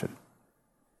revolution.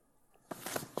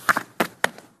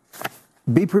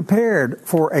 Be prepared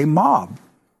for a mob,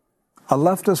 a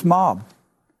leftist mob,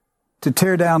 to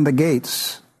tear down the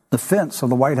gates, the fence of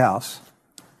the White House,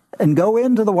 and go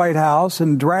into the White House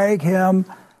and drag him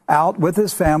out with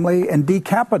his family and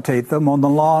decapitate them on the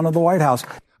lawn of the White House.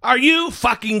 Are you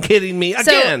fucking kidding me?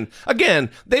 Again,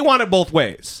 they want it both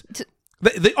ways.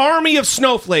 The army of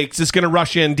snowflakes is going to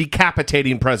rush in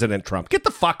decapitating President Trump. Get the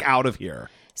fuck out of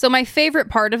here. So my favorite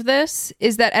part of this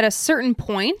is that at a certain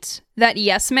point, that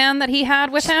yes man that he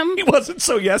had with him... He wasn't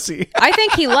so yesy. I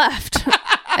think he left.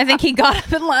 I think he got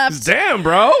up and left. Damn,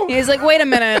 bro. He's like, wait a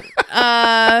minute.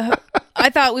 I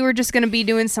thought we were just going to be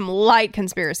doing some light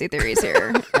conspiracy theories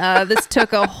here. This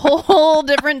took a whole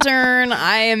different turn.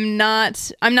 I'm not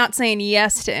saying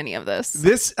yes to any of this.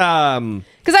 Because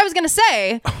I was going to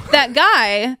say, that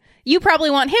guy, you probably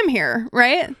want him here,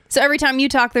 right? So every time you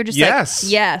talk, they're just like,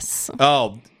 yes.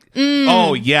 Oh,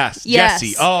 yes.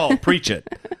 Jesse. Oh, preach it.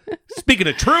 Speaking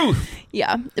of truth.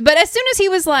 Yeah. But as soon as he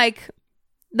was like,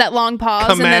 that long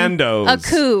pause. Commandos. And then a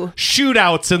coup.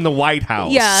 Shootouts in the White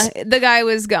House. Yeah, the guy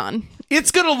was gone. It's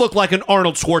going to look like an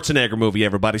Arnold Schwarzenegger movie,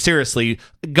 everybody. Seriously.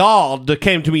 God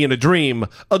came to me in a dream.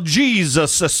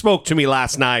 Jesus spoke to me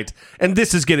last night. And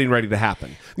this is getting ready to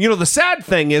happen. You know, the sad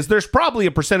thing is there's probably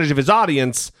a percentage of his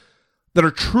audience that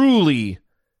are truly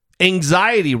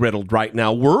anxiety-riddled right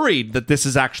now, worried that this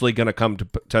is actually going to come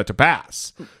to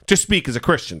pass. To speak as a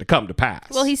Christian, to come to pass.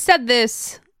 Well, he said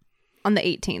this on the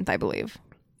 18th, I believe.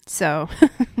 So,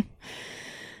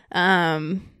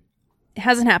 it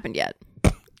hasn't happened yet.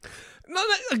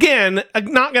 Again,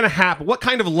 not going to happen. What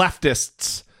kind of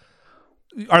leftists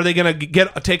are they going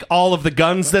to take all of the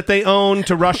guns that they own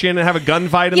to rush in and have a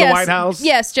gunfight in the White House?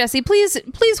 Yes, Jesse. Please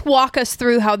walk us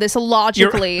through how this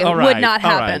logically would not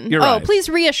happen. You're right. Please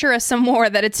reassure us some more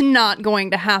that it's not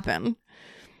going to happen.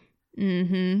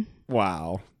 Mm-hmm.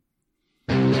 Wow.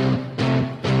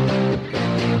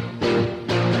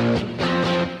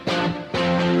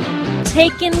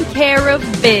 Takin Care of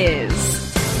Biz.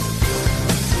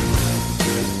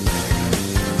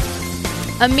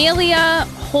 Emelia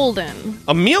Holden.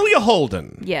 Emelia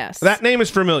Holden. Yes. That name is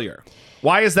familiar.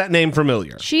 Why is that name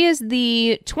familiar? She is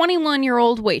the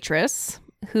 21-year-old waitress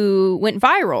who went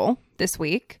viral this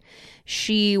week.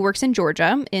 She works in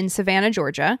Georgia, in Savannah,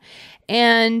 Georgia,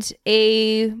 and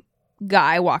a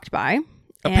guy walked by.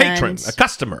 A patron, a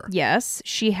customer. Yes.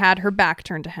 She had her back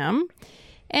turned to him,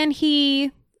 and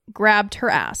he grabbed her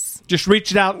ass. Just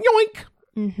reached out, yoink.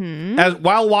 Mm-hmm.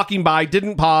 While walking by,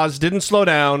 didn't pause, didn't slow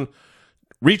down,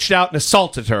 reached out and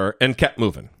assaulted her and kept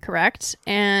moving. Correct.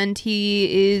 And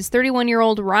he is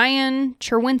 31-year-old Ryan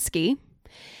Cherwinski.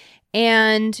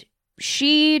 And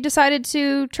she decided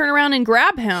to turn around and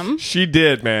grab him. She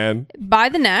did, man. By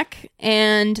the neck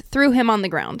and threw him on the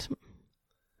ground.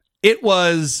 It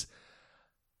was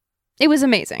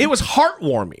amazing. It was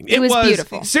heartwarming. It was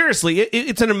beautiful. Seriously,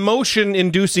 it's an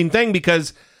emotion-inducing thing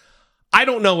because I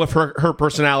don't know if her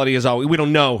personality is always... We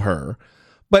don't know her.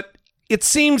 But it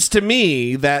seems to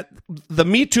me that the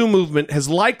Me Too movement has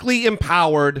likely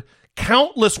empowered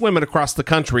countless women across the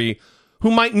country who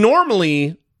might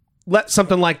normally let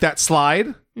something like that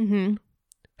slide,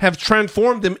 have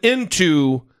transformed them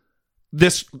into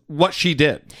what she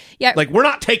did. Yeah. Like, we're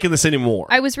not taking this anymore.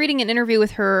 I was reading an interview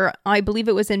with her, I believe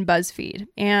it was in BuzzFeed,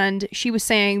 and she was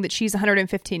saying that she's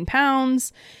 115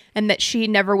 pounds and that she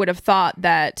never would have thought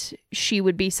that she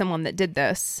would be someone that did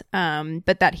this,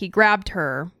 but that he grabbed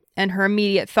her, and her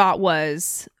immediate thought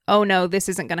was, oh no, this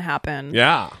isn't going to happen.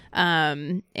 Yeah.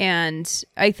 And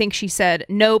I think she said,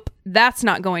 nope, that's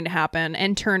not going to happen,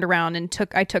 and turned around and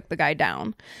I took the guy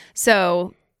down.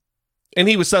 So... And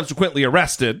he was subsequently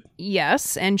arrested.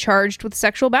 Yes, and charged with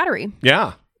sexual battery.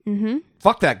 Yeah. Mm-hmm.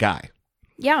 Fuck that guy.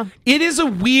 Yeah. It is a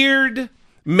weird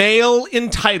male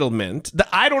entitlement that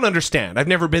I don't understand. I've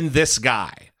never been this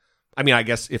guy. I mean, I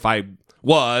guess if I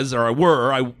was or I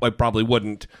were, I probably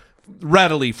wouldn't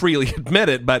readily, freely admit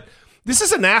it, but this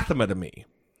is anathema to me.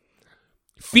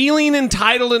 Feeling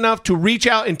entitled enough to reach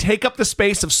out and take up the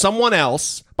space of someone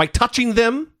else by touching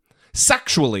them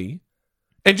sexually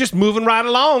and just moving right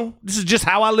along. This is just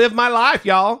how I live my life,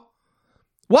 y'all.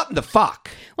 What in the fuck?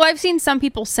 Well, I've seen some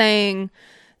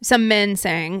men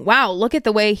saying, wow, look at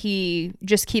the way he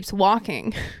just keeps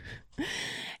walking.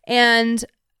 And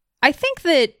I think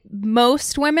that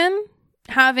most women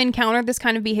have encountered this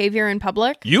kind of behavior in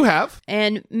public. You have.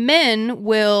 And men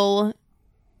will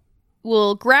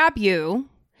grab you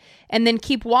and then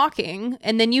keep walking,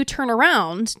 and then you turn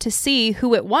around to see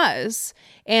who it was,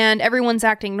 and everyone's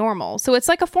acting normal. So it's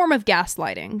like a form of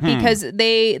gaslighting because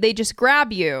they just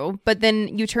grab you, but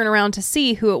then you turn around to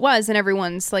see who it was, and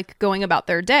everyone's like going about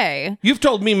their day. You've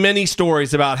told me many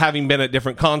stories about having been at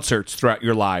different concerts throughout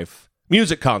your life,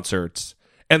 music concerts,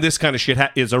 and this kind of shit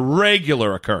is a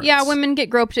regular occurrence. Yeah, women get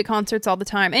groped at concerts all the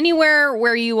time. Anywhere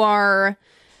where you are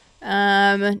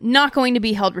not going to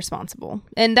be held responsible.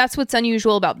 And that's what's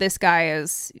unusual about this guy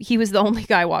is he was the only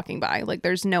guy walking by. Like,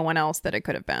 there's no one else that it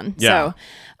could have been. Yeah.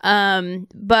 So,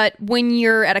 but when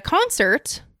you're at a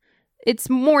concert, it's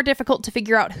more difficult to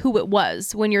figure out who it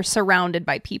was when you're surrounded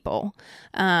by people.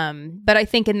 But I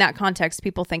think in that context,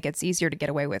 people think it's easier to get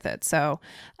away with it. So,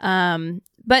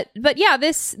 but yeah,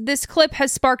 this clip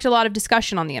has sparked a lot of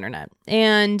discussion on the internet.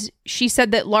 And she said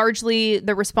that largely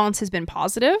the response has been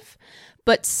positive.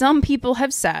 But some people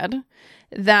have said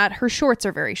that her shorts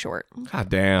are very short. God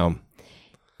damn.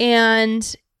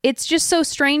 And it's just so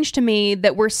strange to me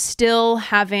that we're still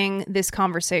having this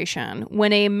conversation.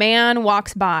 When a man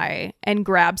walks by and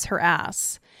grabs her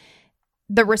ass,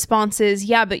 the response is,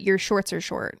 yeah, but your shorts are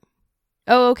short.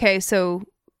 Oh, okay, so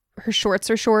her shorts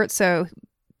are short, so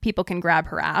people can grab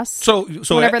her ass so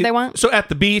whenever they want? So at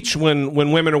the beach, when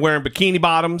women are wearing bikini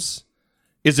bottoms...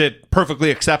 Is it perfectly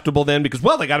acceptable then? Because,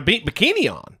 well, they got a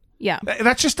bikini on. Yeah.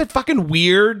 That's just a fucking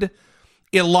weird,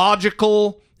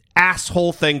 illogical,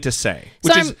 asshole thing to say.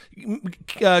 Which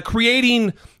is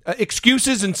creating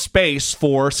excuses and space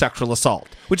for sexual assault.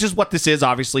 Which is what this is.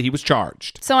 Obviously, he was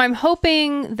charged. So I'm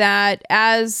hoping that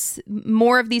as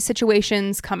more of these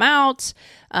situations come out,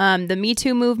 the Me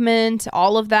Too movement,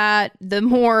 all of that, the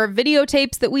more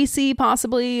videotapes that we see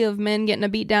possibly of men getting a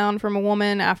beat down from a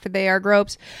woman after they are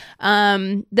groped,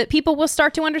 that people will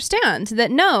start to understand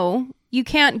that no, you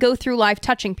can't go through life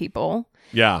touching people.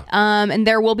 Yeah. And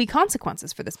there will be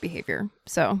consequences for this behavior.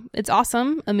 So it's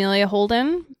awesome. Emelia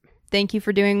Holden, thank you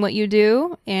for doing what you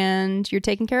do, and you're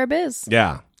taking care of biz.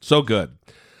 Yeah, so good.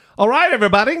 All right,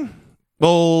 everybody.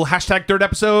 Well, hashtag third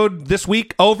episode this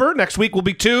week over. Next week will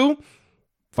be 2.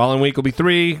 Following week will be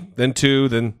 3, then 2,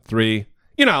 then 3.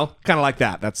 You know, kind of like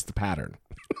that. That's the pattern.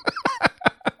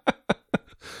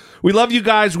 We love you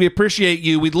guys. We appreciate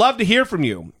you. We'd love to hear from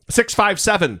you.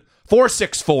 657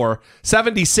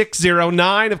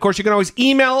 464-7609. Of course, you can always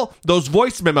email those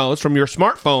voice memos from your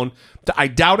smartphone to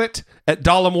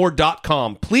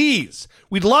idoubtit@dollamore.com. Please,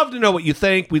 we'd love to know what you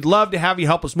think. We'd love to have you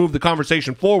help us move the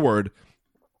conversation forward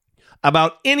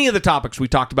about any of the topics we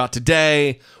talked about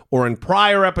today or in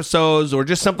prior episodes, or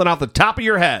just something off the top of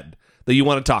your head that you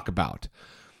want to talk about.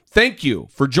 Thank you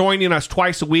for joining us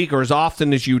twice a week or as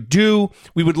often as you do.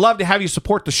 We would love to have you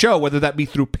support the show, whether that be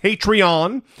through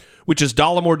Patreon, which is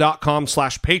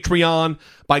dollamore.com/Patreon,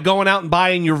 by going out and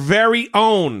buying your very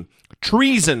own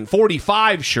Treason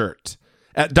 45 shirt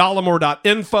at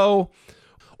dollamore.info,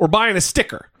 or buying a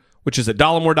sticker, which is at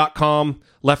dollamore.com,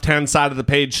 left-hand side of the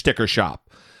page, sticker shop.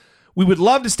 We would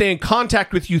love to stay in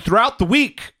contact with you throughout the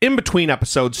week, in between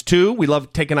episodes too. We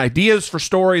love taking ideas for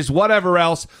stories, whatever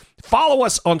else. Follow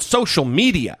us on social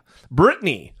media.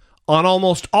 Brittany, on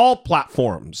almost all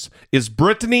platforms, is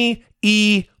Brittany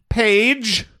E.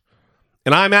 Page,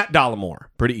 and I'm at Dollamore.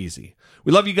 Pretty easy.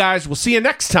 We love you guys. We'll see you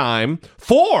next time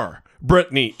for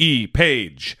Brittany E.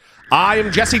 Page. I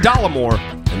am Jesse Dollamore,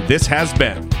 and this has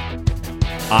been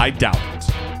I Doubt It.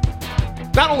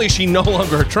 Not only is she no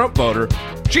longer a Trump voter,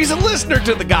 she's a listener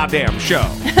to the goddamn show.